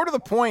 and more to the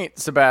point,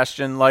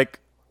 Sebastian, like,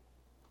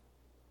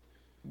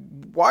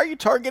 why are you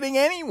targeting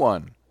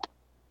anyone?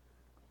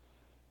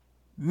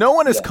 No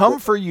one has come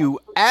for you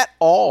at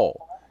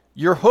all.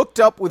 You're hooked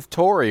up with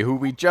Tori, who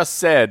we just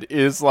said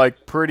is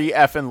like pretty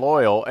effing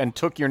loyal and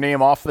took your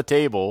name off the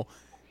table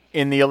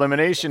in the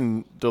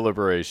elimination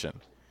deliberation.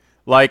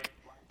 Like,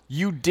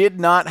 you did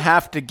not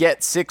have to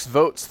get 6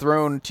 votes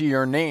thrown to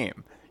your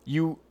name.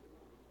 You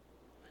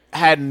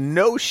had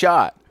no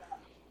shot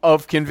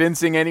of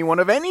convincing anyone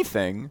of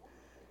anything.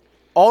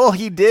 All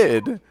he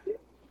did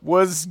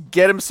was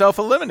get himself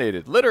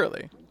eliminated,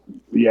 literally.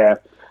 Yeah.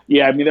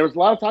 Yeah, I mean, there was a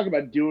lot of talk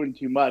about doing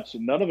too much,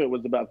 and none of it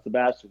was about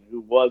Sebastian,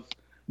 who was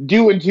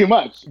doing too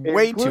much.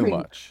 Way too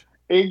much.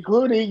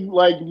 Including,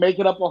 like,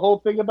 making up a whole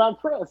thing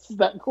about Chris,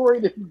 that Corey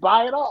didn't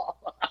buy at all.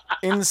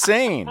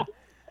 Insane.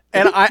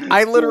 And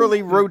I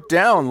literally wrote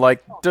down,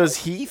 like, does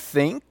he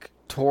think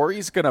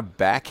Tori's going to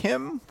back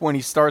him when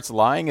he starts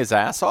lying his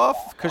ass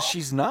off? Because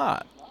she's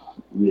not.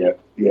 Yeah,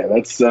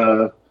 that's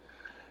that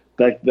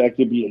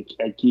could be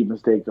a key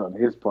mistake on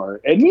his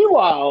part. And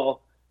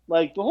meanwhile,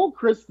 like, the whole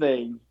Chris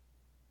thing,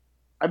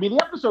 I mean,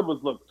 the episode was,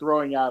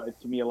 throwing out,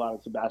 to me, a lot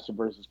of Sebastian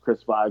versus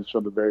Chris vibes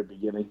from the very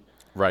beginning.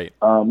 Right.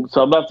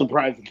 So I'm not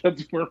surprised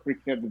that's where we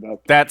ended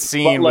up. That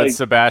scene with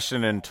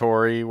Sebastian and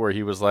Tori where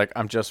he was like,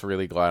 I'm just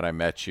really glad I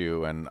met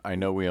you, and I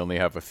know we only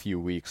have a few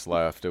weeks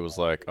left. It was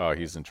like, oh,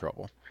 he's in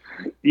trouble.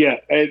 Yeah,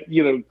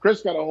 and,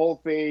 Chris got a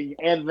whole thing,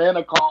 and then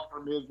a call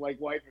from his, wife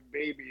and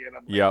baby, and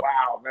I'm like,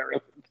 wow,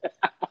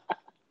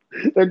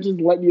 they're just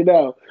letting you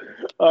know.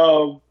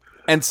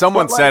 And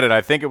someone said it,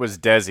 I think it was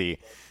Desi,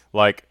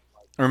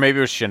 or maybe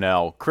it was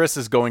Chanel. Chris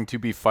is going to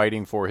be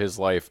fighting for his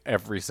life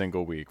every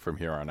single week from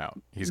here on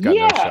out. He's got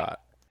no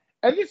shot.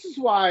 And this is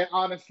why,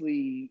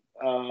 honestly,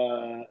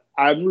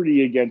 I'm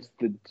rooting against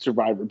the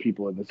Survivor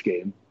people in this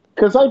game.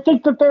 Because I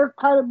think that they're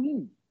kind of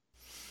mean.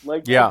 I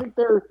think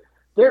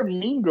they're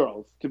mean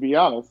girls, to be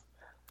honest.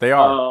 They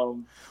are.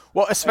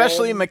 Well,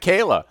 especially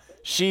Michaela.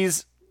 She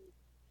is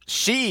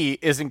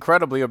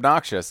incredibly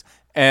obnoxious.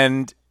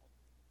 And,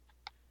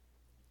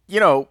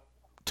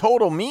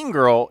 total mean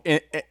girl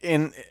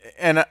and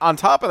on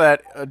top of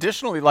that,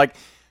 additionally,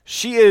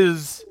 she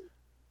is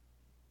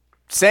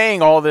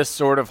saying all this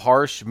sort of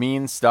harsh,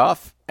 mean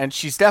stuff, and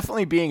she's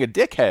definitely being a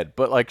dickhead,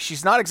 but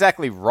she's not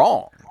exactly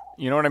wrong.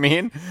 You know what I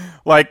mean?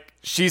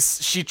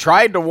 She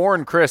tried to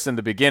warn Chris in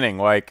the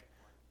beginning,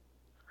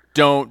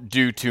 don't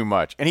do too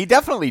much. And he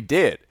definitely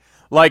did.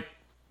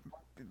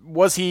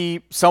 Was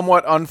he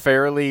somewhat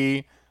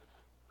unfairly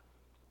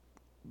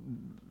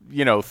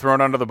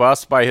thrown under the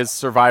bus by his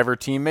Survivor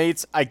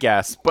teammates? I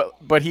guess.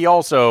 But he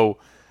also,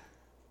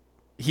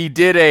 he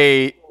did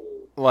a,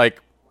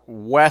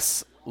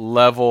 Wes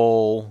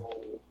level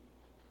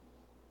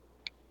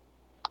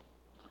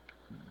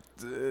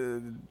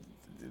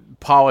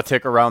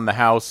politic around the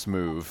house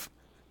move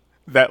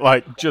that,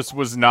 just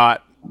was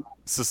not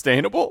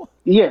sustainable.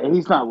 Yeah,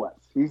 he's not Wes.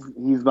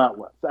 He's not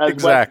Wes.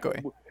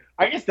 Exactly.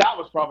 I guess that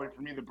was probably,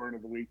 for me, the burn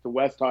of the week, the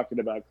Wes talking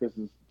about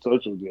Chris's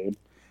social game.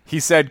 He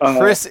said,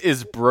 Chris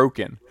is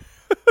broken.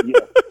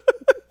 Yeah.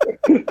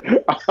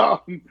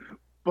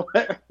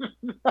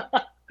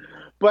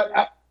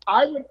 But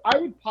I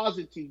would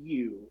posit to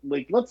you,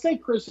 let's say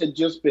Chris had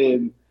just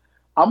been,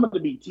 I'm going to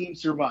be Team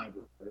Survivor,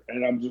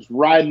 and I'm just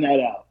riding that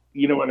out.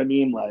 You know what I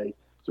mean?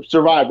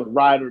 Survivor,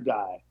 ride or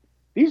die.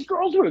 These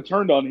girls would have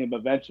turned on him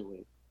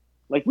eventually.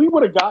 We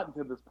would have gotten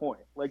to this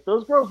point.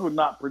 Those girls would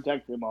not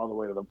protect him all the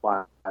way to the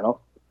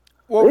final.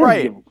 Well,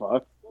 right.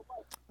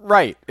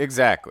 Right,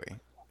 exactly.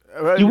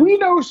 Do we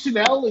know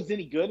Chanel is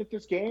any good at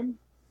this game?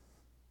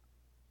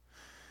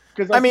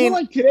 Because I feel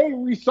like today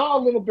we saw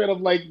a little bit of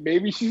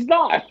maybe she's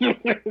not.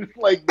 Maybe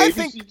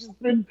she's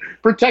just been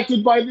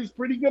protected by this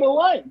pretty good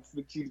alliance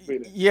that she's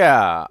been in.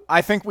 Yeah,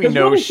 I think we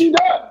know what has she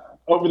done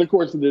over the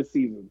course of this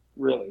season,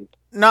 really.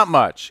 Not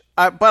much.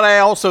 But I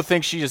also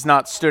think she has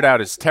not stood out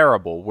as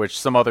terrible, which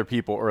some other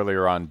people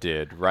earlier on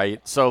did,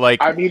 right? So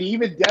I mean,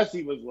 even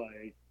Desi was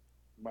like,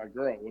 my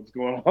girl, what's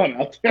going on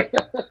out there?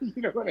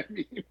 You know what I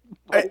mean?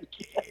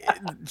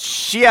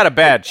 she had a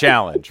bad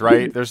challenge,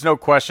 right? There's no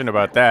question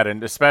about that,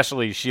 and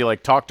especially she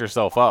like talked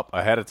herself up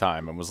ahead of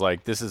time and was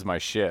like, "This is my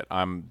shit.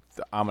 I'm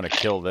gonna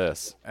kill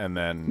this," and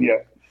then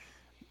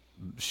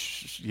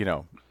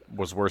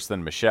was worse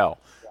than Michelle.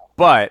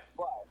 But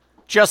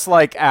just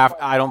like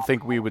I don't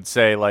think we would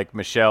say like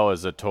Michelle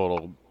is a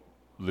total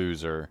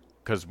loser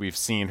because we've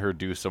seen her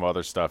do some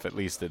other stuff at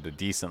least at a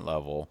decent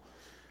level.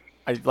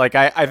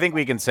 I think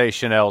we can say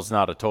Chanel's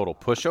not a total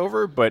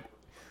pushover, but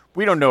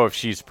we don't know if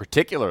she's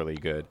particularly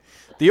good.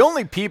 The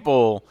only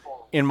people,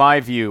 in my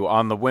view,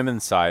 on the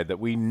women's side that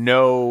we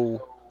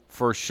know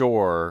for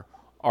sure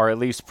are at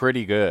least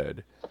pretty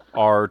good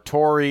are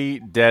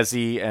Tori,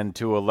 Desi, and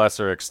to a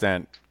lesser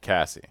extent,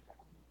 Cassie.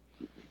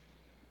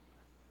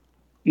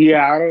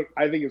 Yeah,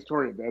 I think it's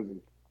Tori and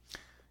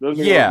Desi.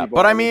 Yeah,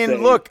 but I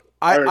mean, look,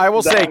 I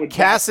will say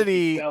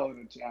Cassidy.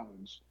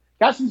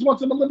 Cassidy's won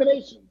some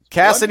eliminations.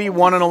 Cassidy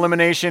won an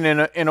elimination in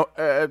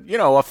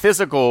a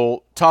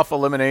physical tough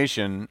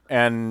elimination,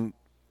 and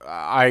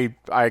I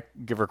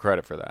give her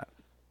credit for that.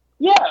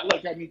 Yeah,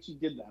 like I mean, she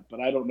did that, but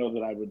I don't know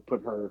that I would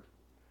put her.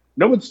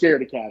 No one's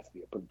scared of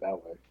Cassidy. Put it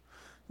that way.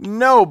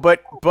 No,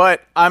 but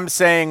I'm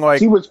saying like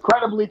she was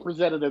credibly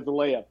presented as a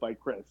layup by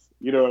Chris.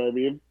 You know what I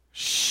mean?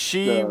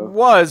 She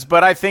was,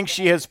 but I think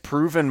she has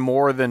proven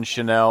more than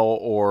Chanel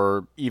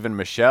or even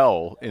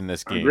Michelle in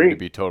this game, to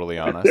be totally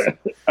honest.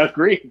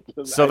 Agreed.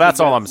 So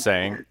that's all I'm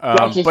saying.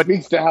 That just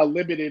speaks to how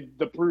limited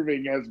the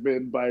proving has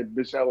been by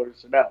Michelle or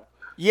Chanel.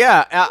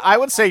 Yeah, I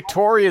would say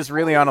Tori is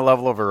really on a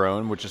level of her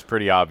own, which is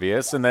pretty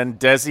obvious. And then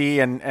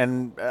Desi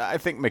and I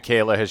think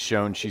Michaela has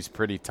shown she's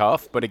pretty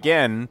tough. But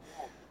again,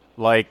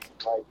 like,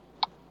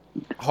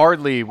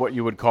 hardly what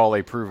you would call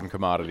a proven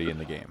commodity in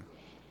the game.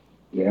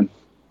 Yeah.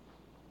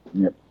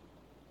 Yep.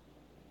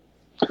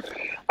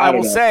 I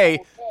will say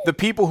the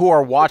people who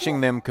are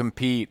watching them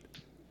compete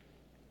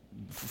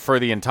for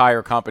the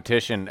entire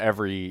competition,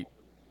 every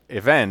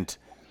event,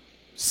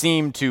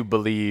 seem to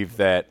believe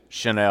that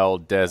Chanel,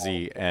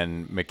 Desi,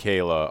 and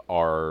Michaela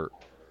are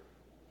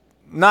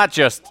not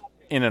just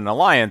in an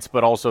alliance,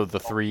 but also the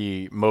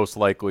three most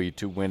likely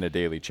to win a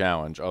daily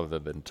challenge other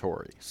than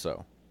Tori.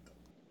 So,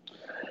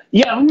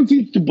 yeah, everyone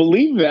seems to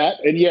believe that,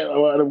 and yet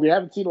we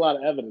haven't seen a lot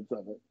of evidence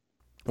of it.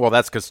 Well,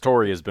 that's because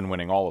Tori has been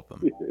winning all of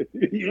them.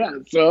 Yeah,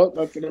 so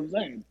that's what I'm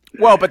saying.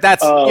 Well, but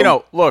that's,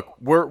 look,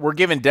 we're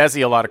giving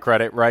Desi a lot of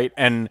credit, right?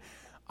 And,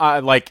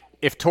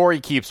 if Tori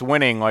keeps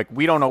winning,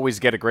 we don't always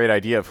get a great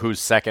idea of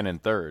who's second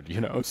and third,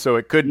 So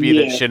it could be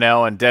that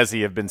Chanel and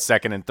Desi have been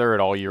second and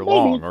third all year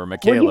long, or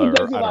Michaela, we're giving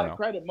Desi or I a lot don't know. of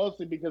credit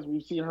mostly because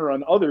we've seen her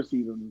on other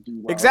seasons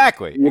do well.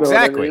 Exactly,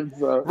 exactly. I mean?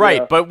 So,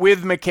 right, yeah. but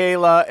with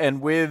Michaela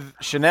and with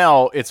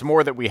Chanel, it's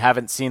more that we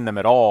haven't seen them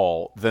at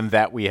all than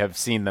that we have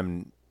seen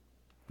them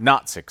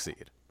not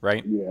succeed,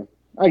 right? Yeah,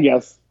 I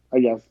guess. I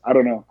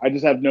don't know. I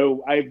just have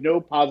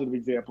no positive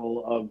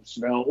example of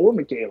Chanel or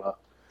Michaela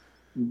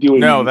doing.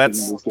 No,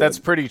 that's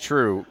pretty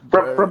true.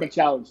 From a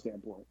challenge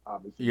standpoint,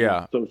 obviously.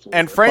 Yeah,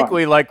 and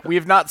frankly,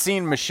 we've not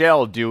seen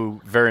Michelle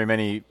do very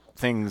many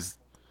things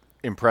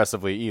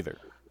impressively either.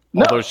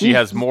 Although she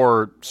has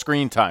more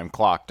screen time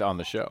clocked on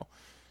the show.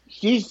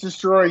 She's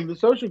destroying the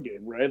social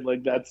game, right?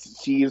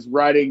 She is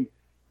riding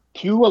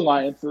 2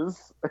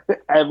 alliances,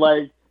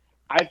 and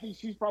I think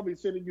she's probably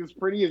sitting as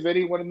pretty as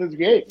anyone in this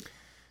game.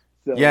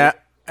 So, yeah,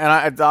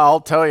 and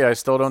I'll tell you, I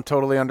still don't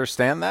totally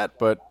understand that,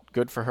 but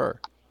good for her.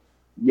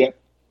 Yep.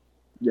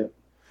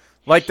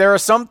 There are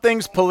some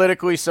things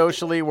politically,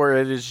 socially, where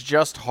it is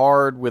just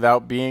hard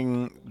without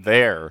being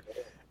there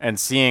and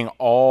seeing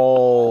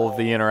all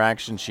the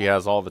interactions she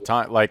has all the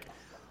time.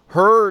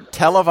 Her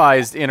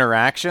televised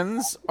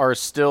interactions are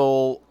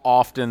still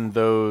often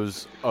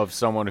those of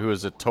someone who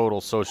is a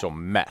total social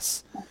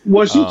mess.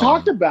 Well, she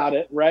talked about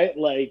it, right?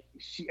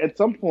 She at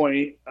some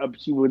point,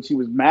 when she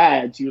was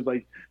mad, she was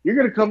like, "You're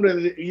gonna come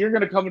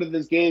into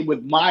this game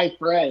with my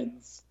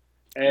friends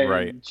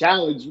and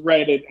challenge,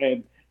 right?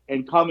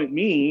 And come at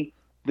me,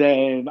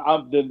 then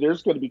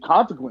there's going to be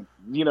consequences."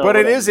 But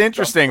it is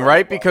interesting,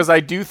 right? Because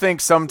I do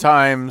think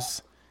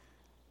sometimes,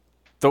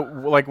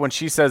 when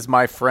she says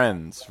 "my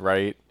friends,"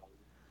 right?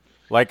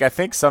 I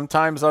think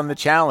sometimes on the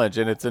challenge,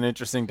 and it's an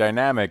interesting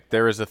dynamic,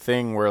 there is a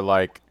thing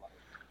where,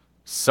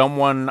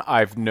 someone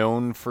I've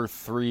known for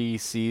 3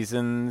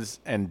 seasons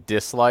and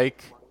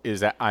dislike is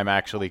that I'm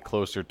actually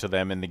closer to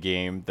them in the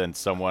game than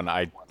someone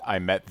I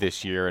met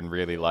this year and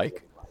really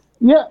like.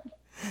 Yeah.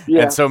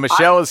 And so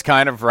Michelle is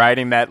kind of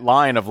riding that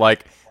line of,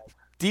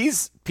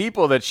 these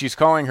people that she's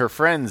calling her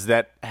friends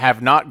that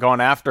have not gone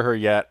after her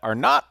yet are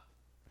not,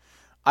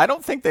 I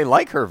don't think they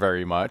like her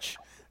very much.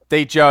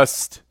 They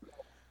just...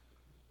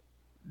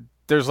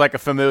 There's a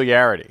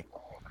familiarity.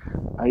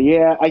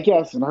 Yeah, I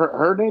guess. And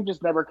her name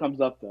just never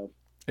comes up, though.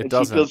 It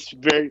doesn't.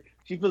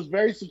 She feels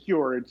very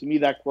secure, and to me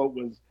that quote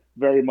was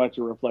very much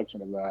a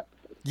reflection of that.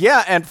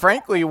 Yeah, and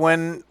frankly,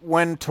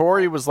 when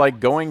Tori was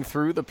going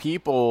through the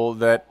people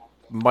that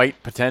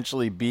might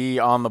potentially be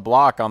on the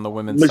block on the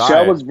women's side.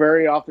 Michelle was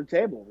very off the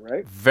table,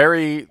 right?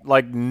 Very,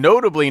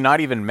 notably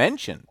not even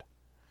mentioned.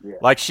 Yeah.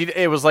 Like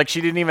it was like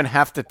she didn't even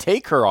have to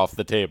take her off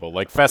the table.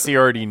 Like Fessy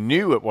already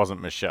knew it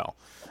wasn't Michelle,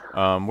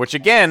 which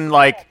again,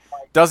 like,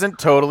 doesn't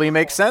totally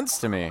make sense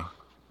to me.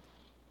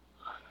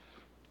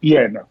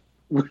 Yeah, no.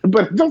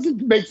 But it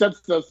doesn't make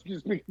sense to us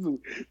just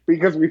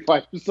because we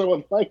find her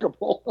so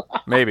unlikable.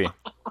 Maybe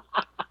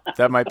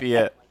that might be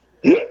it.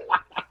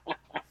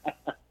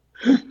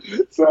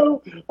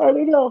 So I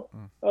don't know.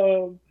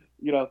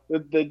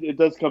 It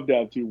does come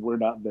down to we're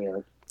not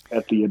there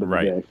at the end of the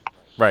day.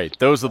 Right.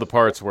 Those are the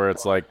parts where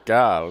it's like,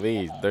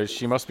 golly,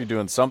 she must be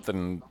doing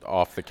something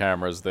off the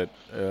cameras that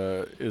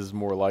is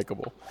more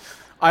likable.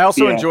 I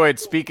also enjoyed,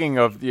 speaking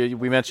of,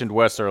 we mentioned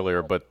Wes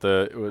earlier, but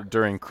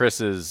during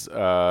Chris's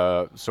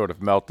sort of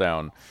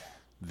meltdown,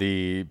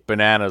 the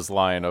bananas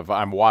line of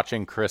 "I'm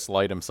watching Chris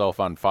light himself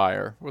on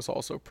fire" was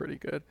also pretty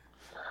good.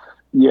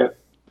 Yeah.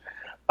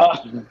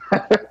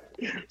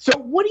 So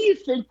what do you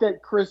think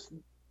that Chris?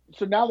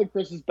 So now that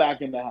Chris is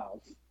back in the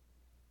house,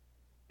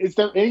 is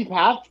there any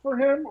path for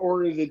him,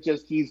 or is it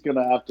just he's going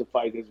to have to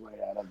fight his way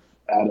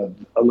out of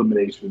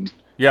elimination?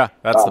 Yeah,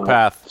 that's the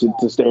path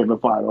to stay in the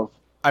finals.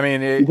 I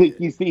mean, you think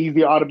he's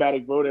the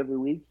automatic vote every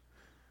week?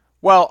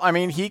 Well, I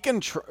mean, he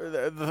can.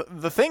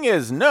 The thing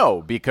is,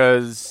 no,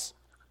 because.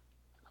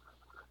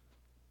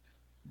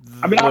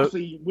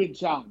 Obviously, you win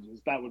challenges.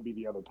 That would be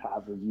the other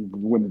path, is you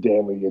win the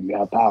daily and you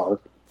have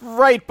power.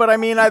 Right, but I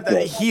mean,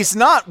 he's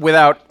not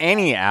without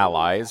any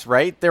allies,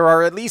 right? There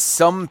are at least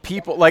some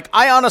people. Like,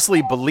 I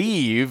honestly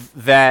believe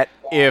that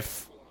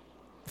if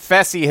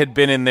Fessy had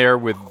been in there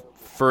with,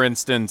 for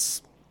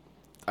instance,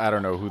 I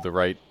don't know who the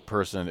right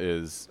person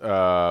is,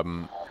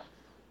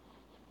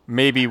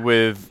 maybe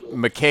with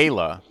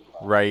Michaela,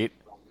 right?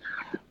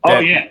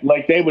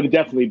 Like they would have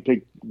definitely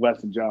picked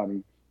Wes and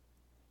Johnny.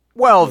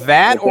 Well,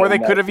 or they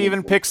could have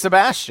even picked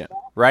Sebastian,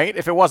 right?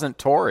 If it wasn't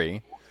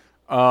Tori.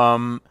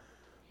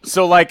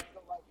 So, like,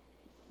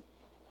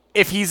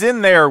 if he's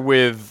in there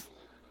with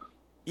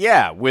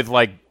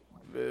like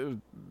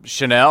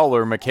Chanel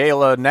or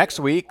Michaela next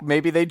week,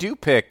 maybe they do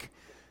pick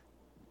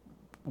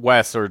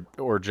Wes or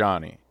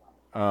Johnny.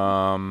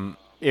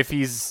 If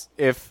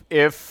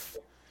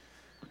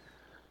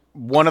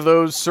one of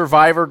those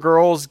Survivor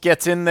girls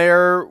gets in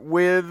there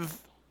with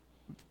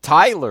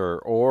Tyler,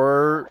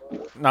 or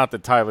not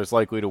that Tyler's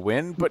likely to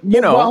win, but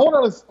Well, hold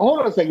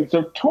on a second.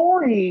 So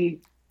Tori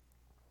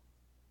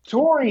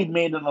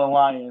made an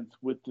alliance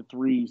with the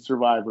 3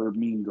 Survivor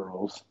Mean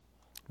Girls.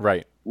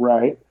 Right.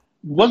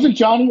 Wasn't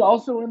Johnny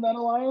also in that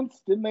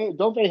alliance? Didn't they?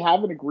 Don't they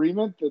have an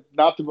agreement that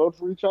not to vote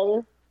for each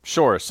other?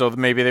 Sure. So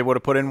maybe they would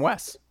have put in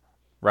Wes,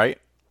 right?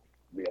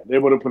 Yeah, they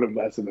would have put in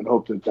Wes and then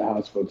hoped that the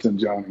House votes in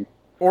Johnny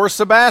or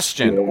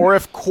Sebastian, or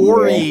if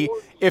Corey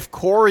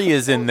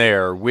is in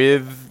there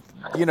with.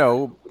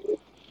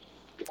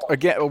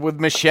 Again, with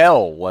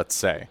Michelle, let's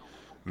say,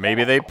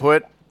 maybe they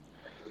put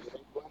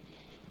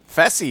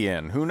Fessy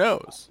in. Who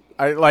knows?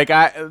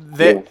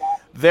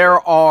 There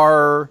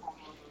are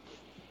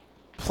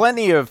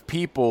plenty of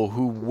people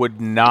who would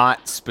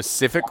not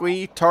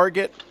specifically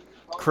target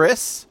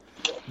Chris.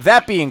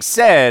 That being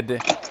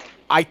said,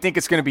 I think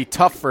it's going to be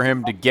tough for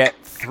him to get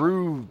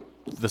through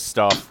the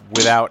stuff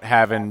without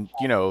having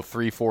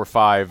 3, 4,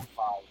 5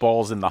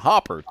 balls in the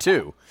hopper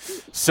too.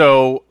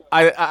 So.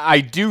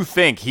 I do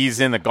think he's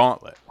in the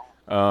gauntlet.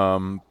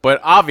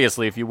 But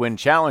obviously, if you win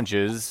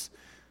challenges,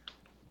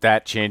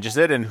 that changes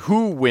it. And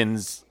who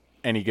wins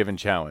any given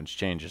challenge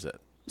changes it.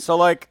 So,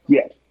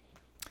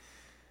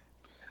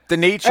 the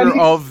nature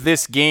of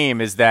this game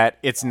is that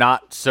it's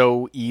not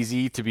so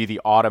easy to be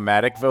the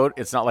automatic vote.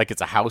 It's not like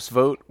it's a house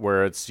vote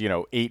where it's,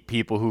 8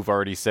 people who've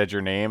already said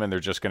your name and they're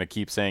just going to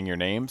keep saying your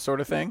name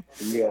sort of thing.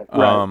 Yeah,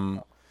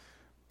 right.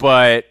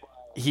 But...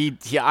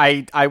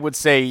 I would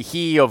say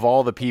he, of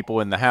all the people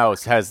in the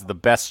house, has the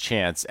best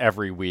chance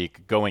every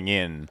week going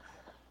in,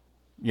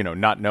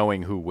 not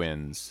knowing who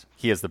wins.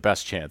 He has the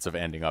best chance of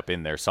ending up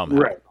in there somehow.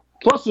 Right.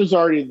 Plus, there's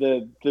already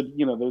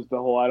there's the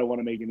whole I don't want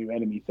to make a new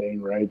enemy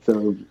thing, right?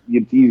 So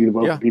it's easy to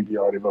vote for people you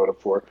already voted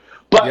for.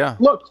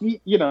 But look,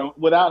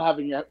 without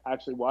having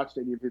actually watched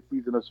any of his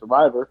season of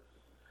Survivor,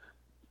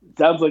 it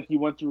sounds like he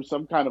went through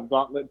some kind of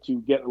gauntlet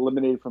to get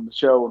eliminated from the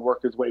show and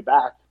work his way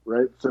back,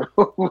 right?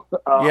 So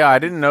I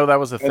didn't know that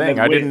was a thing.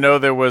 I didn't know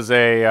there was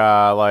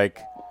a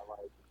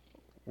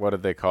what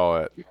did they call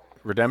it?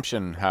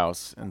 Redemption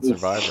house in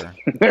Survivor.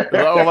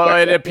 Although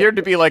it appeared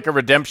to be like a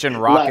redemption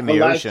rock in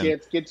the ocean. Last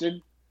Chance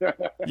Kitchen.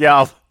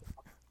 Yeah,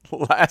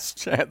 Last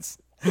Chance.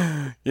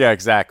 Yeah,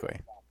 exactly.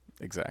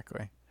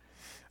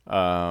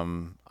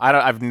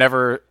 I've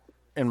never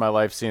in my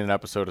life seen an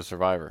episode of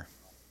Survivor.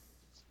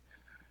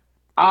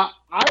 I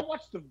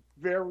watched the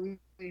very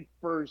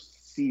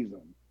first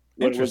season.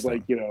 When it was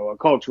like a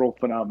cultural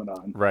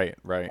phenomenon. Right.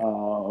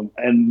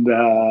 And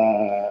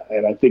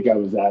I think I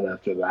was out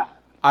after that.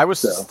 I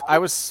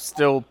was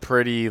still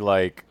pretty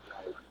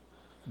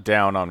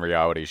down on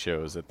reality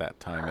shows at that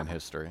time in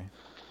history.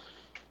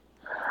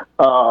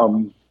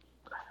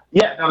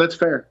 Yeah, no, that's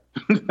fair.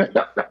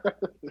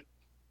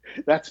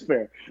 That's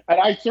fair. And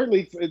I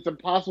certainly, it's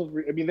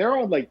impossible. They're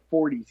on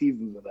 40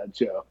 seasons of that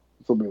show,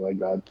 something like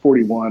that,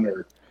 41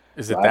 or.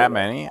 Is it I that don't know.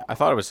 many? I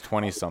thought it was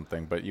 20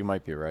 something, but you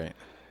might be right.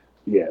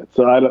 Yeah,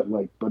 so I don't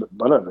like, but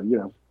I don't know, you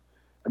know.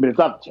 I mean, it's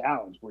not a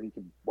challenge where you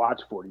can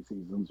watch 40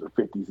 seasons or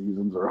 50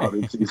 seasons or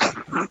 100 seasons.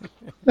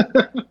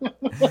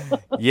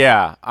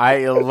 Yeah,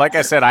 like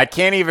I said, I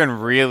can't even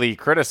really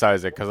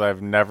criticize it because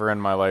I've never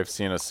in my life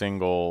seen a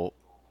single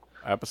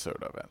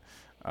episode of it.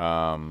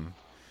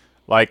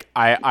 Like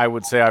I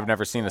would say I've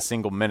never seen a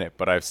single minute,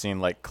 but I've seen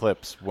like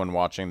clips when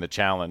watching the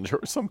challenge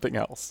or something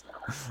else.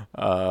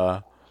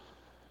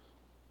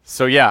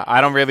 So yeah,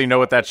 I don't really know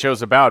what that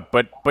show's about,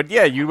 but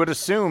yeah, you would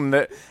assume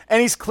that,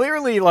 and he's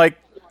clearly like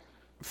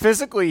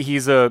physically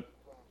he's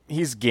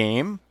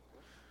game,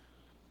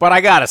 but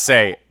I gotta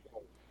say,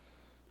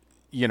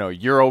 you know,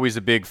 you're always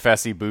a big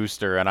Fessy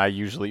booster, and I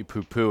usually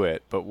poo-poo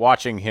it, but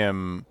watching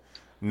him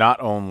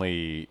not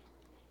only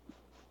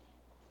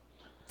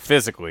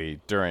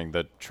physically during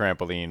the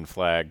trampoline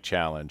flag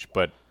challenge,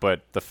 but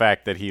the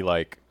fact that he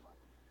like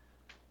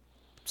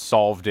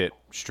solved it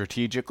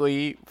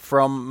strategically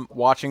from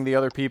watching the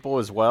other people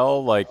as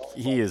well, like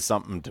he is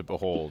something to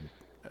behold.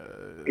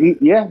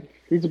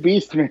 He's a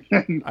beast, man.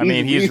 I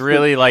mean, he's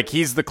really like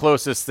he's the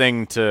closest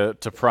thing to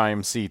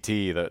prime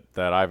CT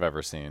that I've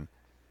ever seen.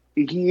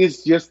 He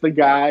is just the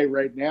guy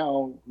right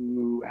now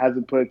who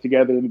hasn't put it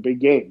together in the big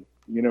game.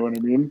 You know what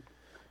I mean?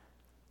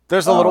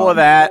 There's a little of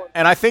that,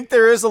 and I think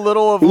there is a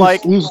little of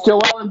he's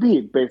Joel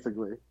Embiid,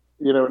 basically.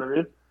 You know what I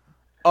mean?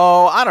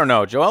 Oh, I don't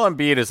know. Joel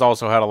Embiid has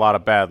also had a lot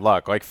of bad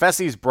luck. Like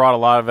Fessy's brought a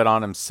lot of it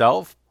on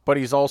himself, but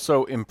he's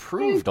also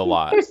improved a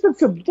lot. There's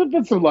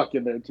been some luck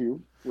in there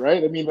too,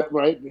 right? I mean,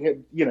 right?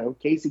 You know,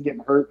 Casey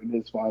getting hurt in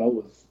his final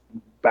was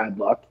bad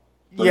luck.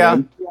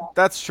 Yeah,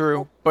 that's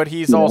true. But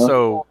he's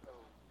also,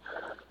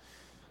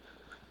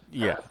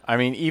 yeah. I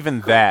mean,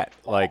 even that,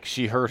 like,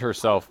 she hurt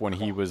herself when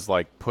he was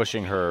like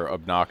pushing her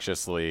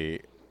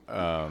obnoxiously,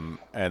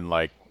 and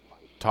like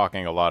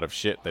talking a lot of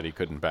shit that he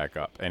couldn't back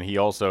up. And he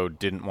also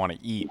didn't want to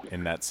eat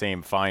in that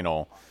same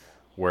final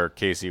where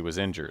Casey was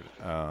injured.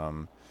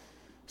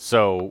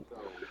 So,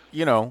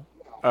 you know,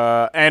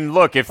 and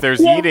look, if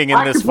there's eating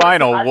in this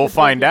final, we'll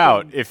find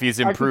out if he's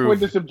improved. I could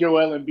point to some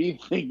Joel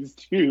Embiid things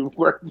too,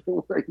 where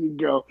you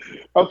go,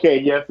 okay,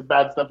 yes, the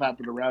bad stuff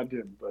happened around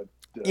him, but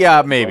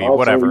yeah, maybe also,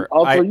 whatever.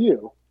 Also,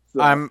 you.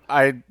 So.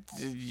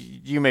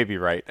 You may be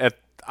right.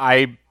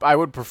 I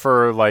would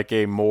prefer like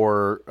a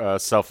more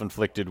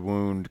self-inflicted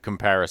wound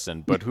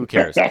comparison, but who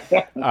cares?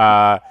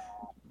 The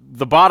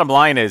bottom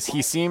line is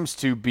he seems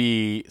to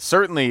be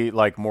certainly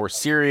like more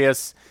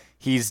serious.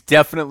 He's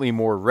definitely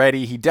more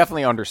ready. He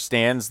definitely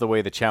understands the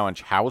way the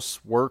challenge house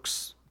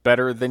works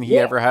better than he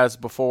ever has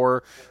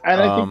before.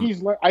 And I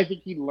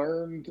think he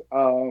learned.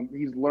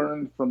 He's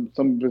learned from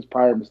some of his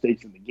prior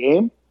mistakes in the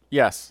game.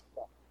 Yes,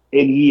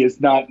 and he is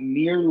not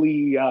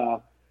nearly.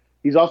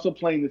 He's also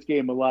playing this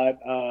game a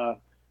lot.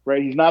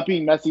 Right, he's not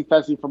being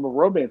messy-fessy from a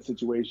romance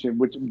situation,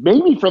 which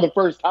maybe for the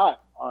first time.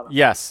 Honestly,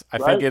 yes, I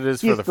think it is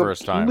for the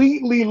first time.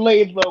 Completely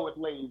laid low with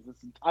ladies this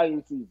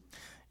entire season.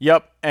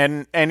 Yep,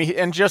 and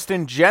just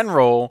in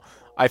general,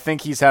 I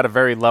think he's had a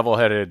very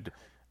level-headed,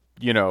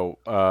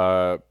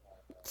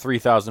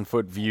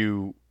 3,000-foot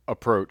view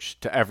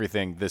approach to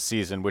everything this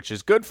season, which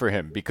is good for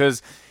him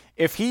because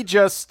if he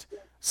just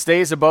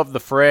stays above the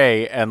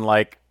fray and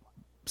like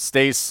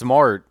stays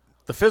smart,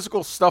 the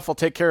physical stuff will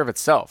take care of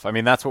itself. I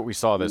mean, that's what we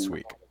saw this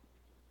week.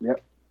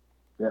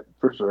 Yep,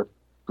 for sure.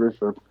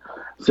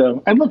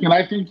 So, and look, and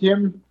I think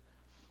him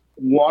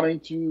wanting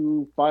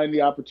to find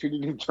the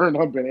opportunity to turn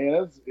on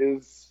bananas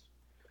is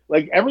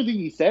like everything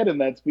he said in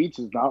that speech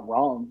is not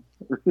wrong.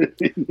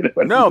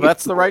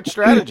 That's the right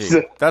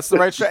strategy. That's the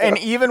right strategy. And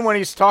even when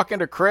he's talking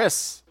to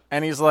Chris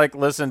and he's like,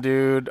 listen,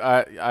 dude,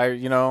 I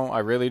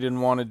really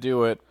didn't want to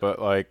do it,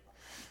 but like,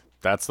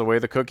 that's the way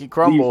the cookie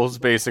crumbles,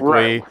 basically.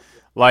 Right.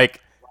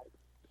 Like,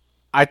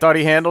 I thought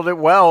he handled it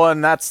well,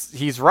 and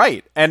he's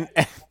right. And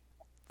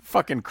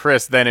fucking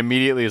Chris then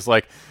immediately is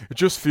like, it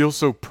just feels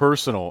so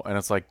personal. And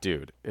it's like,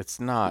 dude, it's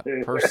not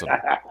personal.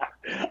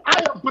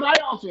 But I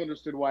also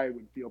understood why it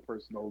would feel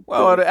personal.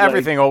 Well,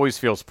 everything always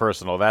feels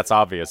personal. That's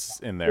obvious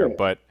in there.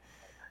 Yeah.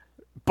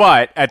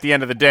 But at the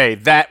end of the day,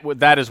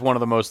 that is one of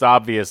the most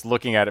obvious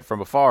looking at it from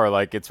afar.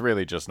 Like, it's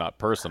really just not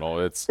personal.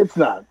 It's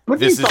not. But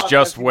this is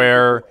just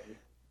where,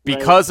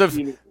 because of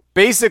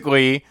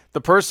basically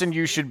the person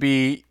you should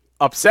be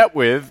upset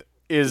with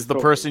is the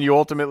person you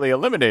ultimately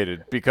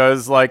eliminated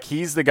because like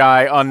he's the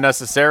guy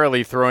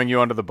unnecessarily throwing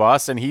you under the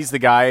bus and he's the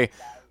guy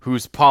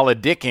whose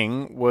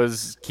politicking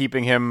was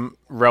keeping him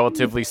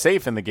relatively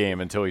safe in the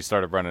game until he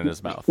started running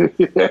his mouth.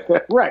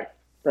 Right.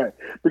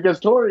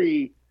 Because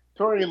Tory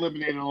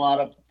eliminated a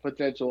lot of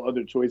potential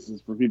other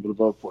choices for people to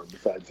vote for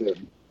besides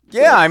him.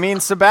 Yeah, I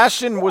mean,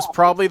 Sebastian was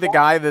probably the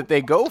guy that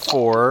they go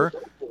for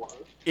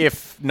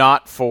if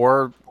not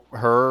for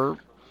her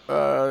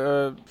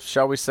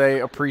shall we say,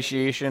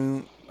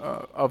 appreciation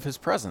of his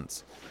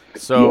presence.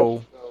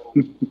 So,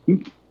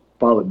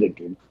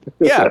 politicking.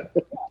 Yeah,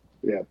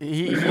 yeah.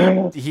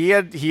 He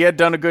had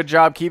done a good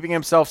job keeping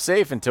himself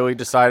safe until he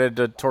decided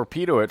to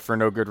torpedo it for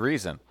no good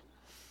reason.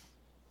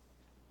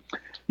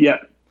 Yeah.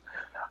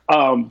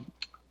 All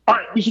All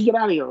right, we should get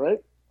out of here,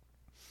 right?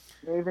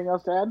 Anything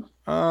else to add?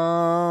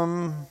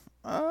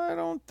 I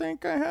don't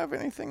think I have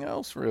anything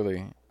else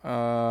really.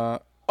 On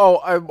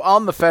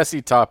the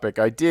Fessy topic,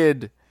 I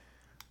did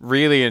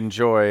really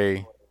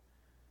enjoy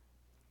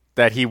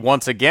that he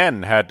once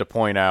again had to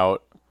point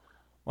out,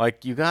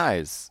 like, you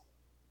guys,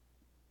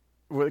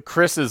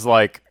 Chris is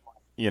like,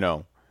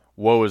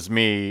 woe is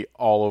me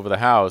all over the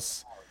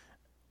house.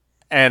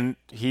 And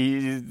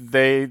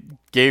they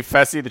gave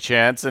Fessy the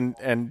chance,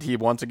 and he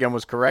once again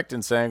was correct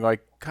in saying,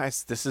 like,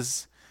 guys, this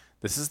is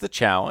the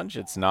challenge.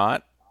 It's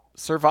not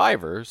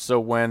Survivor.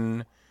 So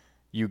when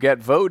you get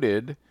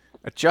voted,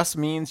 it just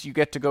means you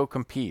get to go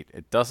compete.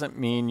 It doesn't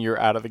mean you're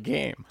out of the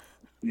game.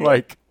 Yeah.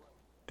 Like,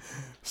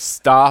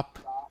 stop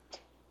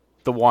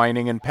the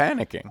whining and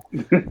panicking.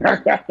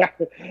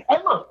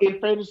 And look, in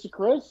fairness to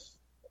Chris,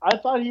 I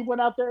thought he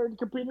went out there and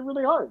competed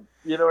really hard.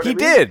 You know what I mean?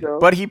 He did,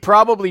 but he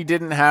probably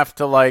didn't have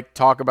to, like,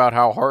 talk about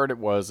how hard it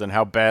was and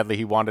how badly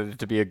he wanted it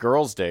to be a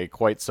girls' day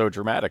quite so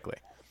dramatically.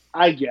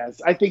 I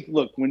guess. I think,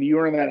 look, when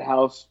you're in that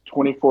house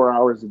 24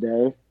 hours a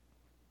day,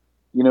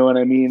 you know what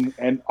I mean?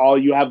 And all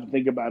you have to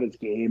think about is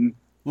game.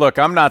 Look,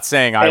 I'm not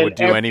saying I would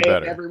do any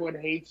better. Everyone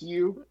hates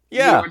you.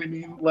 Yeah. You know what I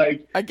mean?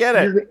 Like, I get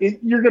it.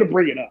 You're going to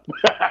bring it up.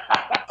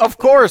 Of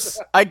course.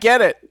 I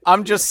get it.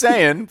 I'm just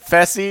saying,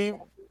 Fessy,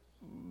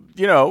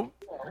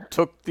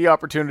 took the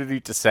opportunity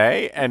to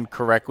say, and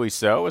correctly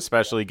so,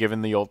 especially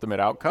given the ultimate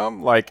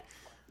outcome, like,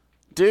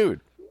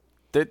 dude,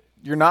 that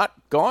you're not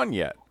gone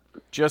yet.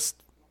 Just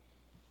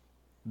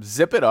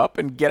zip it up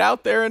and get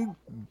out there and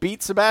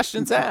beat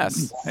Sebastian's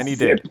ass. And he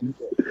did.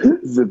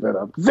 Zip it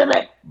up. Zip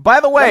it! By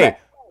the way,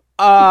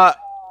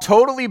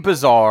 totally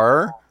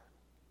bizarre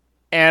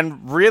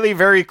and really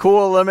very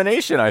cool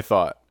elimination, I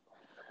thought.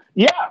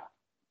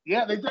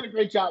 Yeah, they've done a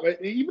great job.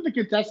 Even the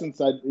contestants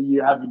said,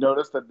 have you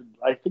noticed that?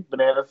 I think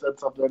Banana said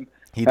something.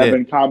 He have did.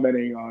 Been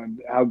commenting on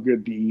how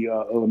good the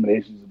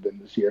eliminations have been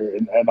this year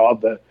and all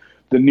the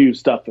new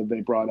stuff that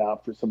they brought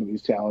out for some of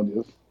these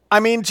challenges. I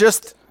mean,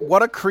 just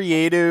what a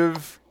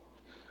creative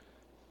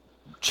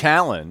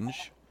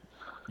challenge.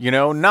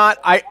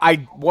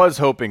 I was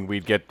hoping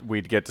we'd get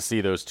to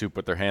see those two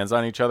put their hands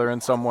on each other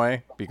in some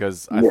way,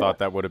 because I thought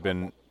that would have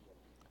been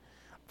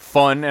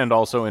fun and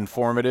also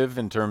informative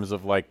in terms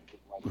of, like,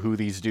 who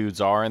these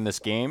dudes are in this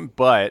game.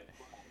 But,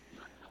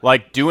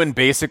 like, doing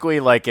basically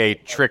like a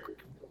trick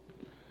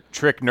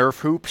Nerf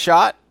hoop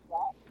shot,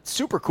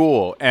 super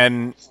cool,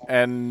 and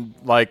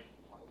like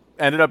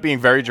ended up being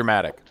very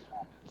dramatic.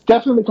 It's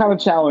definitely the kind of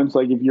challenge,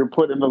 like, if you're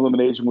put in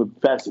elimination with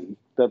Fessy,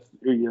 that's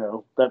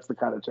the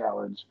kind of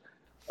challenge.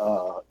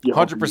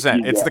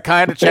 100%. It's the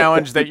kind of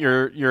challenge that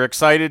you're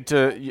excited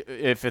to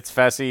if it's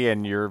Fessy,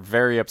 and you're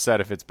very upset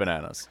if it's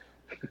Bananas.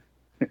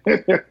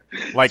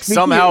 Like,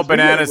 somehow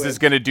Bananas is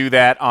going to do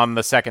that on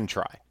the second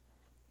try.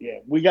 Yeah,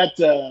 we got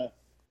to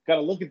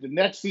look at the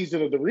next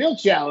season of the real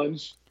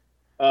challenge.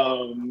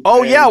 And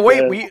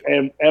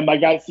my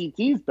guy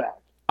CT's back.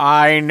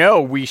 I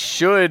know. We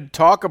should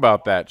talk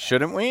about that,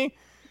 shouldn't we?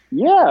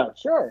 Yeah,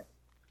 sure.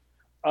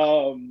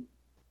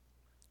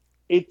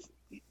 It's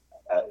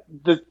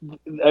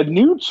a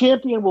new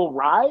champion will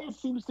rise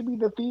seems to be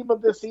the theme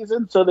of this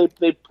season. So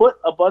they put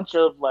a bunch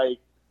of, like,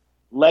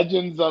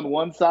 legends on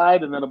one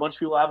side and then a bunch of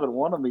people having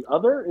one on the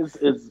other is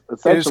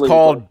essentially. It is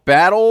called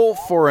Battle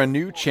for a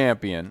New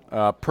Champion,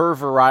 per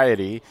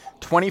Variety.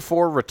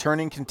 24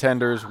 returning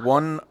contenders,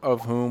 one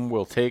of whom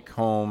will take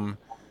home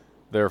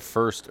their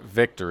first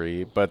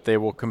victory, but they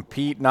will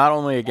compete not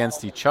only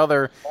against each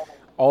other,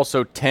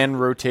 also 10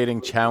 rotating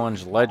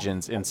challenge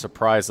legends in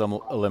surprise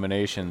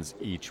eliminations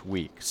each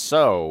week.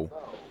 So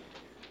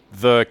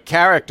the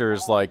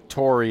characters like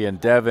Tori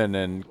and Devin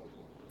and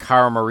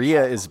Cara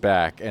Maria is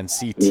back, and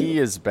CT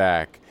is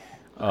back.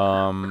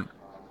 They're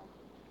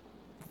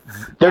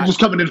just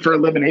coming in for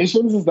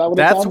eliminations? Is that what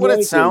That's what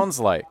it sounds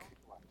like.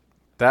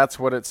 That's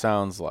what it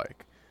sounds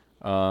like.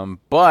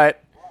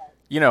 But,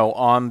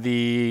 on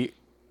the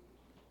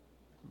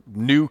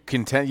new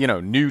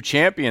new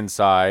champion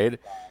side,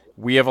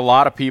 we have a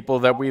lot of people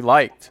that we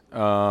liked.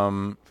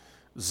 Zara,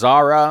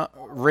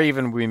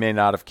 Raven we may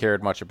not have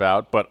cared much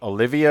about, but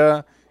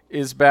Olivia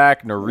is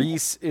back.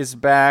 Nerys is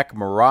back.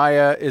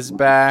 Mariah is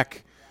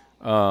back.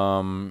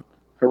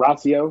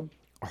 Horacio.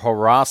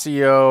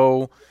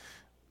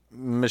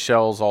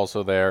 Michelle's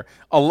also there.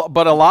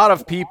 But a lot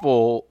of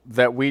people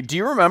that do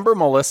you remember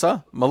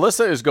Melissa?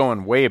 Melissa is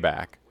going way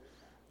back.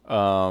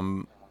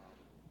 Well,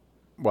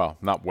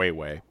 not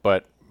way,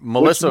 but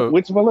Melissa.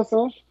 Which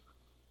Melissa?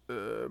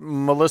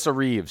 Melissa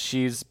Reeves.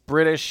 She's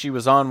British. She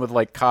was on with,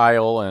 like,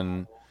 Kyle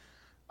and.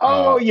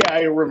 Yeah,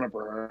 I remember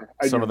her.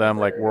 Some of them,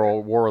 like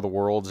War of the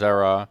Worlds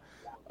era.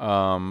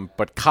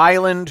 But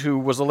Kyland, who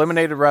was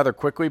eliminated rather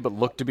quickly but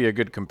looked to be a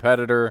good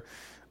competitor.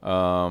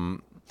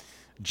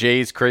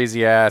 Jay's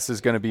crazy ass is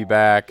going to be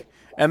back.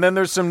 And then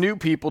there's some new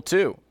people,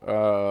 too.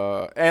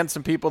 And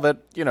some people that,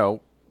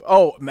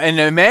 and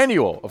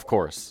Emmanuel, of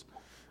course.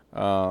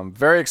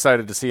 Very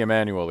excited to see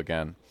Emmanuel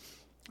again.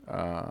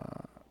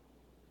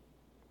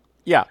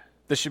 Yeah,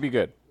 this should be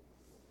good.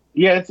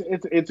 Yeah,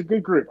 it's a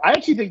good group. I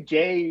actually think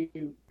Jay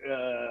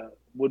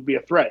would be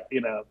a threat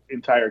in an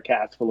entire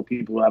cast full of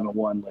people who haven't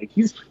won. Like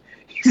he's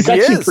He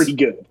actually is. pretty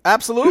good.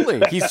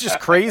 Absolutely. He's just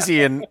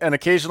crazy and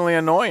occasionally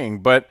annoying.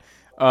 But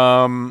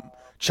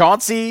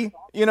Chauncey,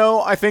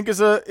 I think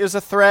is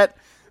a threat.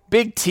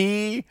 Big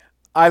T,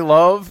 I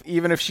love,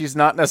 even if she's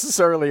not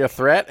necessarily a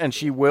threat, and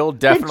she will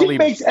definitely. It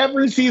makes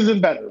every season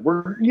better.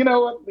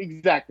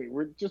 Exactly.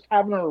 We're just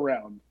having her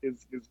around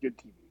is good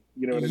TV.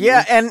 You know what I mean?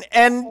 Yeah,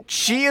 and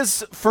she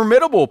is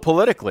formidable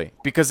politically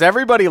because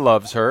everybody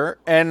loves her,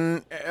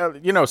 and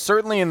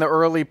certainly in the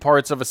early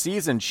parts of a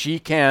season, she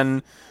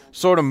can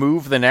sort of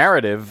move the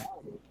narrative,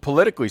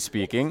 politically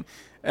speaking,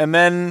 and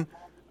then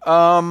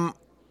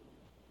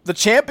the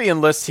champion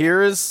list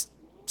here is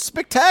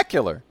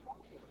spectacular.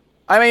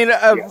 I mean,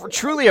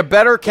 truly a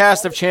better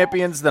cast of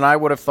champions than I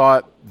would have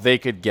thought they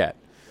could get.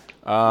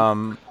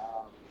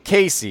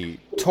 Casey,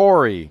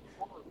 Tori,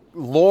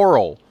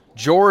 Laurel,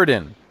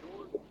 Jordan,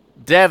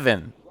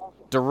 Devin,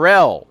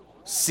 Darrell,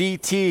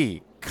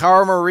 CT,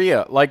 Cara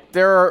Maria. Like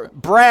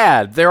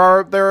Brad. There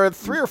are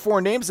 3 or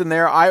 4 names in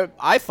there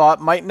I thought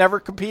might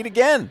never compete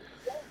again.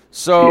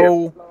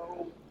 So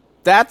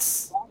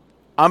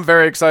I'm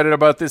very excited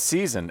about this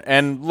season.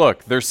 And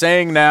look, they're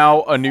saying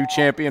now a new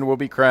champion will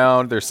be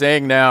crowned. They're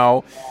saying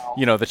now,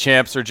 the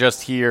champs are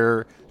just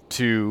here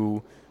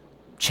to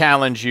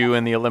challenge you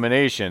in the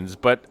eliminations.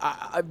 But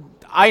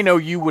I know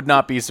you would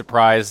not be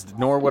surprised,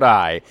 nor would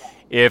I,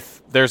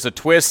 if there's a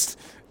twist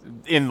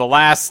in the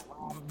last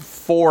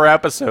 4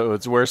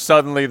 episodes where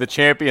suddenly the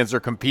champions are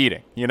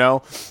competing.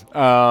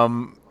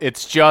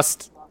 It's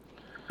just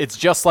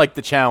like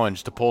the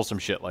challenge to pull some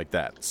shit like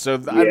that. So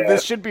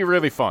this should be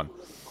really fun.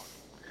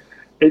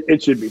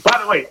 It should be.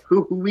 By the way,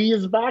 Huhui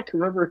is back.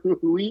 Remember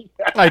Huhui?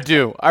 I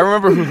do. I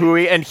remember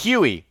Huhui and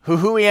Huey.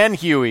 Huhui and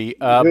Huey,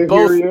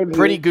 both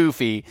pretty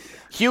goofy.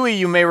 Huey,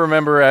 you may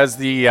remember as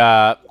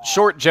the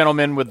short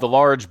gentleman with the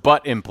large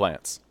butt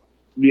implants.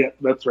 Yeah,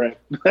 that's right.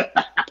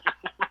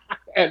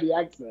 And the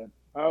accent.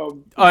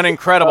 An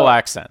incredible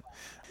accent.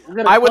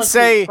 I would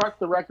say crush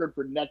the record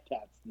for net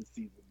tats this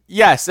season.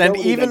 Yes, and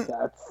even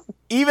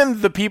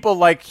the people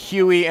like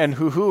Huey and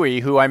Huhui,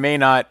 who I may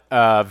not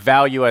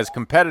value as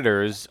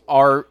competitors,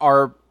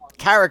 are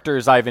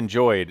characters I've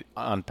enjoyed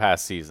on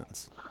past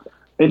seasons.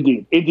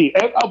 Indeed.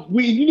 And,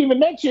 we didn't even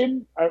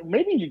mention,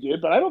 maybe you did,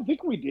 but I don't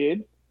think we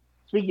did.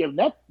 Speaking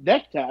of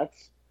neck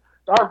tats,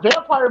 our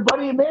vampire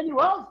buddy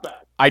Emmanuel's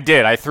back. I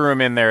did. I threw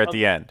him in there at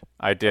the end.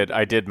 I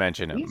did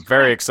mention him. He's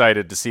Very great.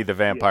 excited to see the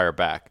vampire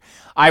back.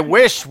 I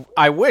wish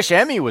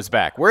Emmy was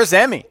back. Where's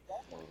Emmy?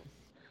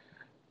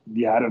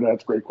 Yeah, I don't know.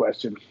 That's a great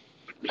question.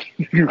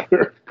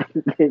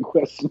 Great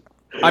question.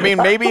 I mean,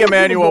 maybe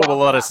Emmanuel will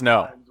let us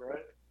know.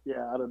 Right?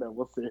 Yeah, I don't know.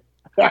 We'll see.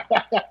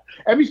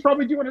 Emmy's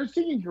probably doing her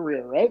singing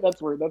career, right?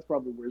 That's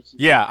probably where she's.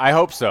 Yeah, I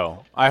hope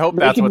so. I hope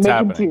that's what's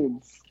happening.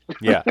 Tunes.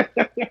 Yeah.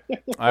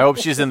 I hope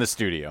she's in the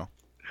studio.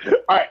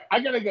 All right, I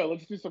gotta go.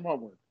 Let's do some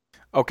homework.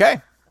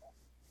 Okay.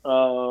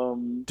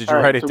 Did you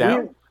write it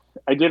down?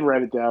 I did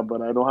write it down,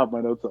 but I don't have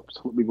my notes up.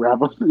 So let me grab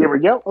them. Here we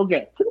go.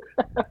 Okay.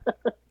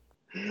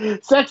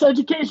 Sex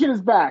education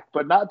is back,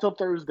 but not until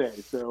Thursday.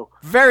 So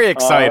very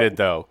excited,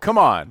 though. Come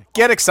on,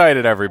 get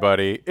excited,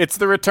 everybody! It's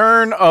the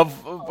return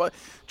of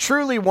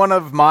truly one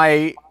of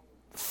my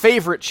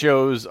favorite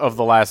shows of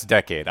the last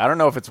decade. I don't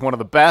know if it's one of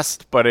the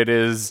best, but it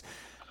is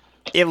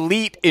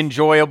elite,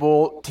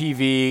 enjoyable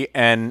TV,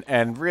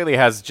 and really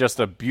has just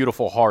a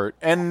beautiful heart.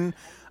 And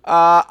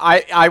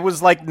I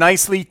was like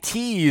nicely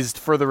teased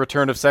for the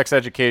return of Sex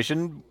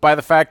Education by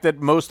the fact that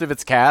most of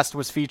its cast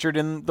was featured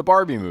in the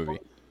Barbie movie.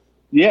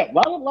 Yeah,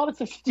 a lot of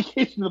Sex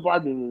Education in the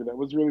Barbie movie. That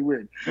was really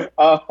weird.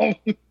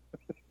 Hopefully,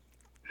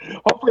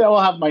 I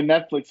will have my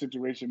Netflix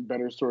situation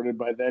better sorted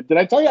by then. Did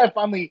I tell you I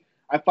finally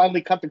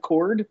cut the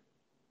cord?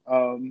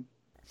 Switched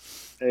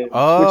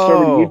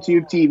over to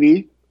YouTube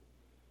TV.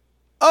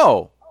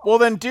 Oh, well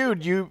then,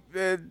 dude, you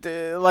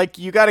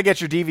you got to get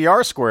your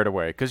DVR squared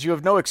away because you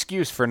have no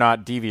excuse for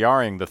not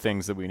DVRing the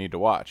things that we need to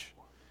watch.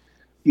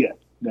 Yeah,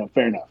 no,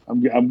 fair enough.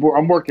 I'm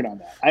working on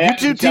that.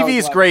 YouTube TV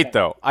is great,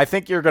 though. I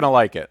think you're gonna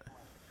like it.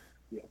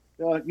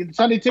 The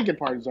Sunday Ticket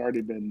Part has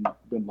already been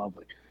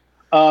lovely.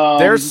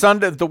 There's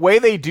Sunday. The way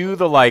they do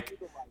the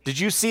did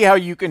you see how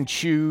you can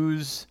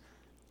choose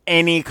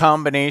any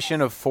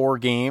combination of 4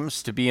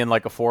 games to be in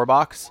like a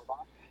 4-box?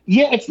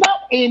 Yeah, it's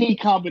not any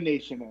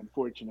combination,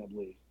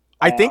 unfortunately.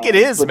 I think it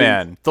is,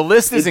 man. The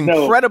list is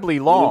incredibly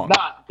long. It's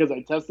not, because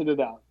I tested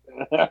it out.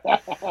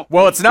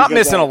 Well, it's not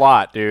missing a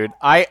lot, dude.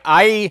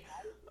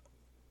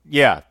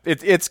 Yeah,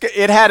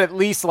 it had at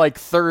least like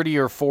 30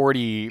 or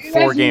 40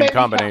 4-game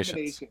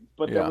combinations.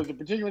 But there was a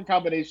particular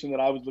combination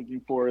that I was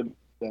looking for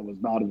that was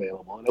not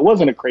available. And it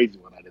wasn't a crazy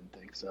one, I didn't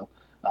think. So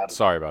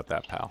sorry about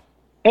that, pal.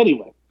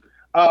 Anyway.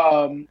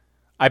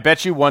 I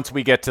bet you once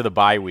we get to the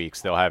bye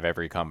weeks, they'll have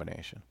every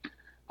combination.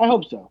 I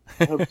hope so.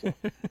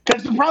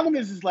 Because the problem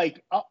is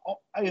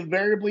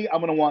invariably I'm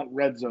going to want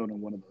Red Zone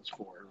on one of those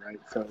 4, right?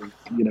 So,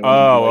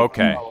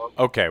 okay.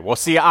 Okay. Well,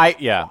 see,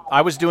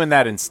 I was doing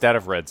that instead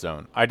of Red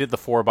Zone. I did the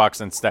 4-box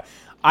instead.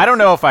 I don't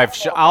know if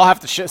I'll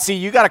have to see,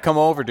 you got to come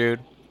over, dude.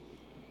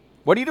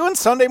 What are you doing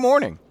Sunday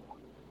morning?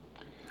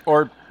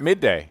 Or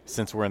midday,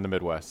 since we're in the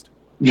Midwest.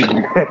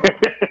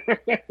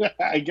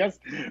 I guess.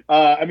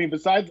 I mean,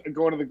 besides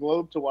going to the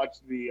Globe to watch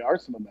the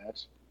Arsenal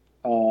match,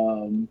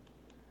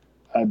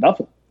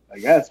 nothing. I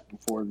guess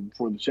before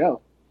the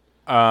show.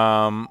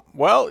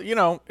 Well, you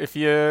know, if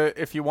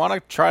you want to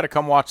try to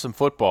come watch some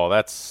football,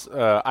 that's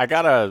I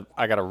got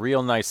a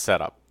real nice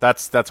setup.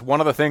 That's one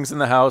of the things in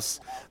the house.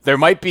 There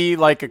might be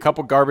like a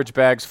couple garbage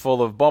bags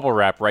full of bubble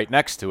wrap right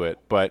next to it,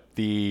 but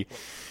the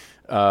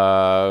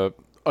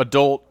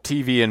adult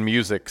TV and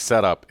music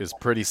setup is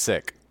pretty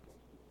sick.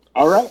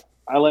 All right,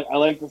 I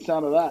like the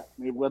sound of that.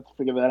 Maybe let's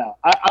figure that out.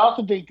 I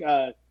also think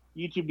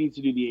YouTube needs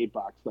to do the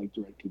 8-box like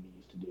DirecTV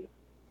used to do.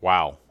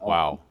 Wow.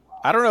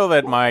 I don't know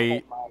that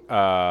my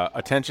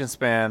attention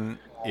span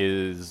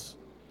is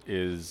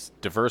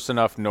diverse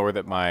enough, nor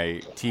that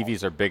my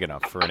TVs are big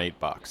enough for an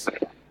 8-box.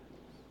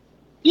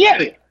 Yeah,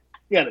 they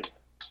are. You'd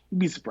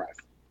be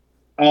surprised.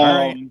 All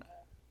right.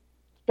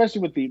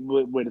 Especially with the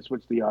way to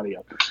switch the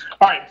audio.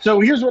 All right, so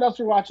here's what else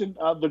we're watching.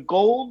 The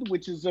Gold,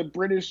 which is a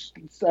British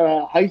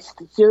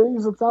heist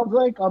series, it sounds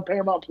like, on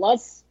Paramount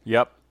Plus.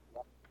 Yep.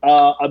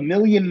 A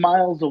Million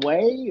Miles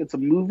Away. It's a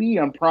movie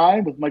on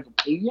Prime with Michael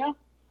Pena.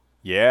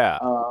 Yeah.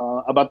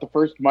 About the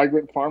first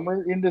migrant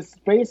farmer into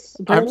space,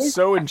 apparently. I'm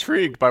so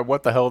intrigued by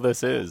what the hell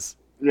this is.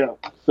 Yeah,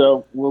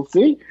 so we'll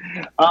see.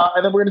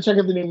 And then we're going to check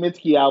out the new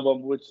Mitski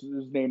album, which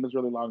his name is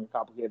really long and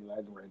complicated. I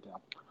had to write it down.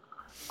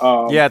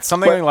 Yeah, it's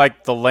something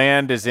like the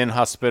land is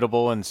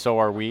inhospitable and so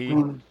are we.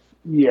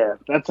 Yeah,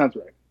 that sounds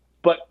right.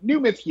 But new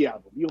Mitski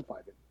album, you'll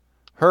find it.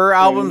 Her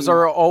albums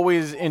are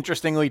always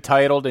interestingly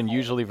titled and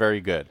usually very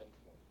good.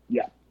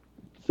 Yeah.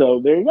 So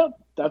there you go.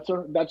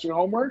 That's your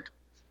homework.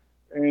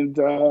 And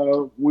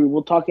we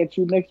will talk at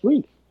you next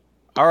week.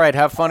 All right,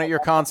 have fun at your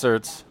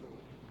concerts.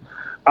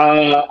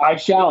 I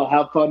shall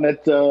have fun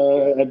at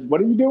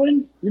what are you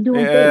doing? You're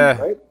doing things,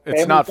 right?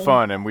 It's not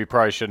fun, and we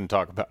probably shouldn't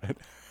talk about it.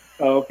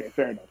 Oh, okay,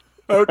 fair enough.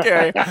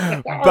 Okay,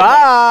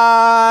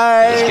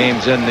 bye! This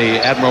game's in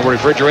the Admiral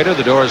refrigerator.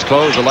 The door is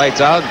closed, the lights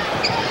out.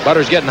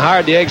 Butter's getting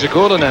hard, the eggs are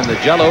cooling, and the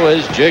Jell-O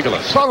is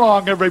jiggling. So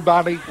long,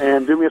 everybody.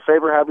 And do me a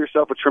favor, have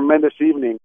yourself a tremendous evening.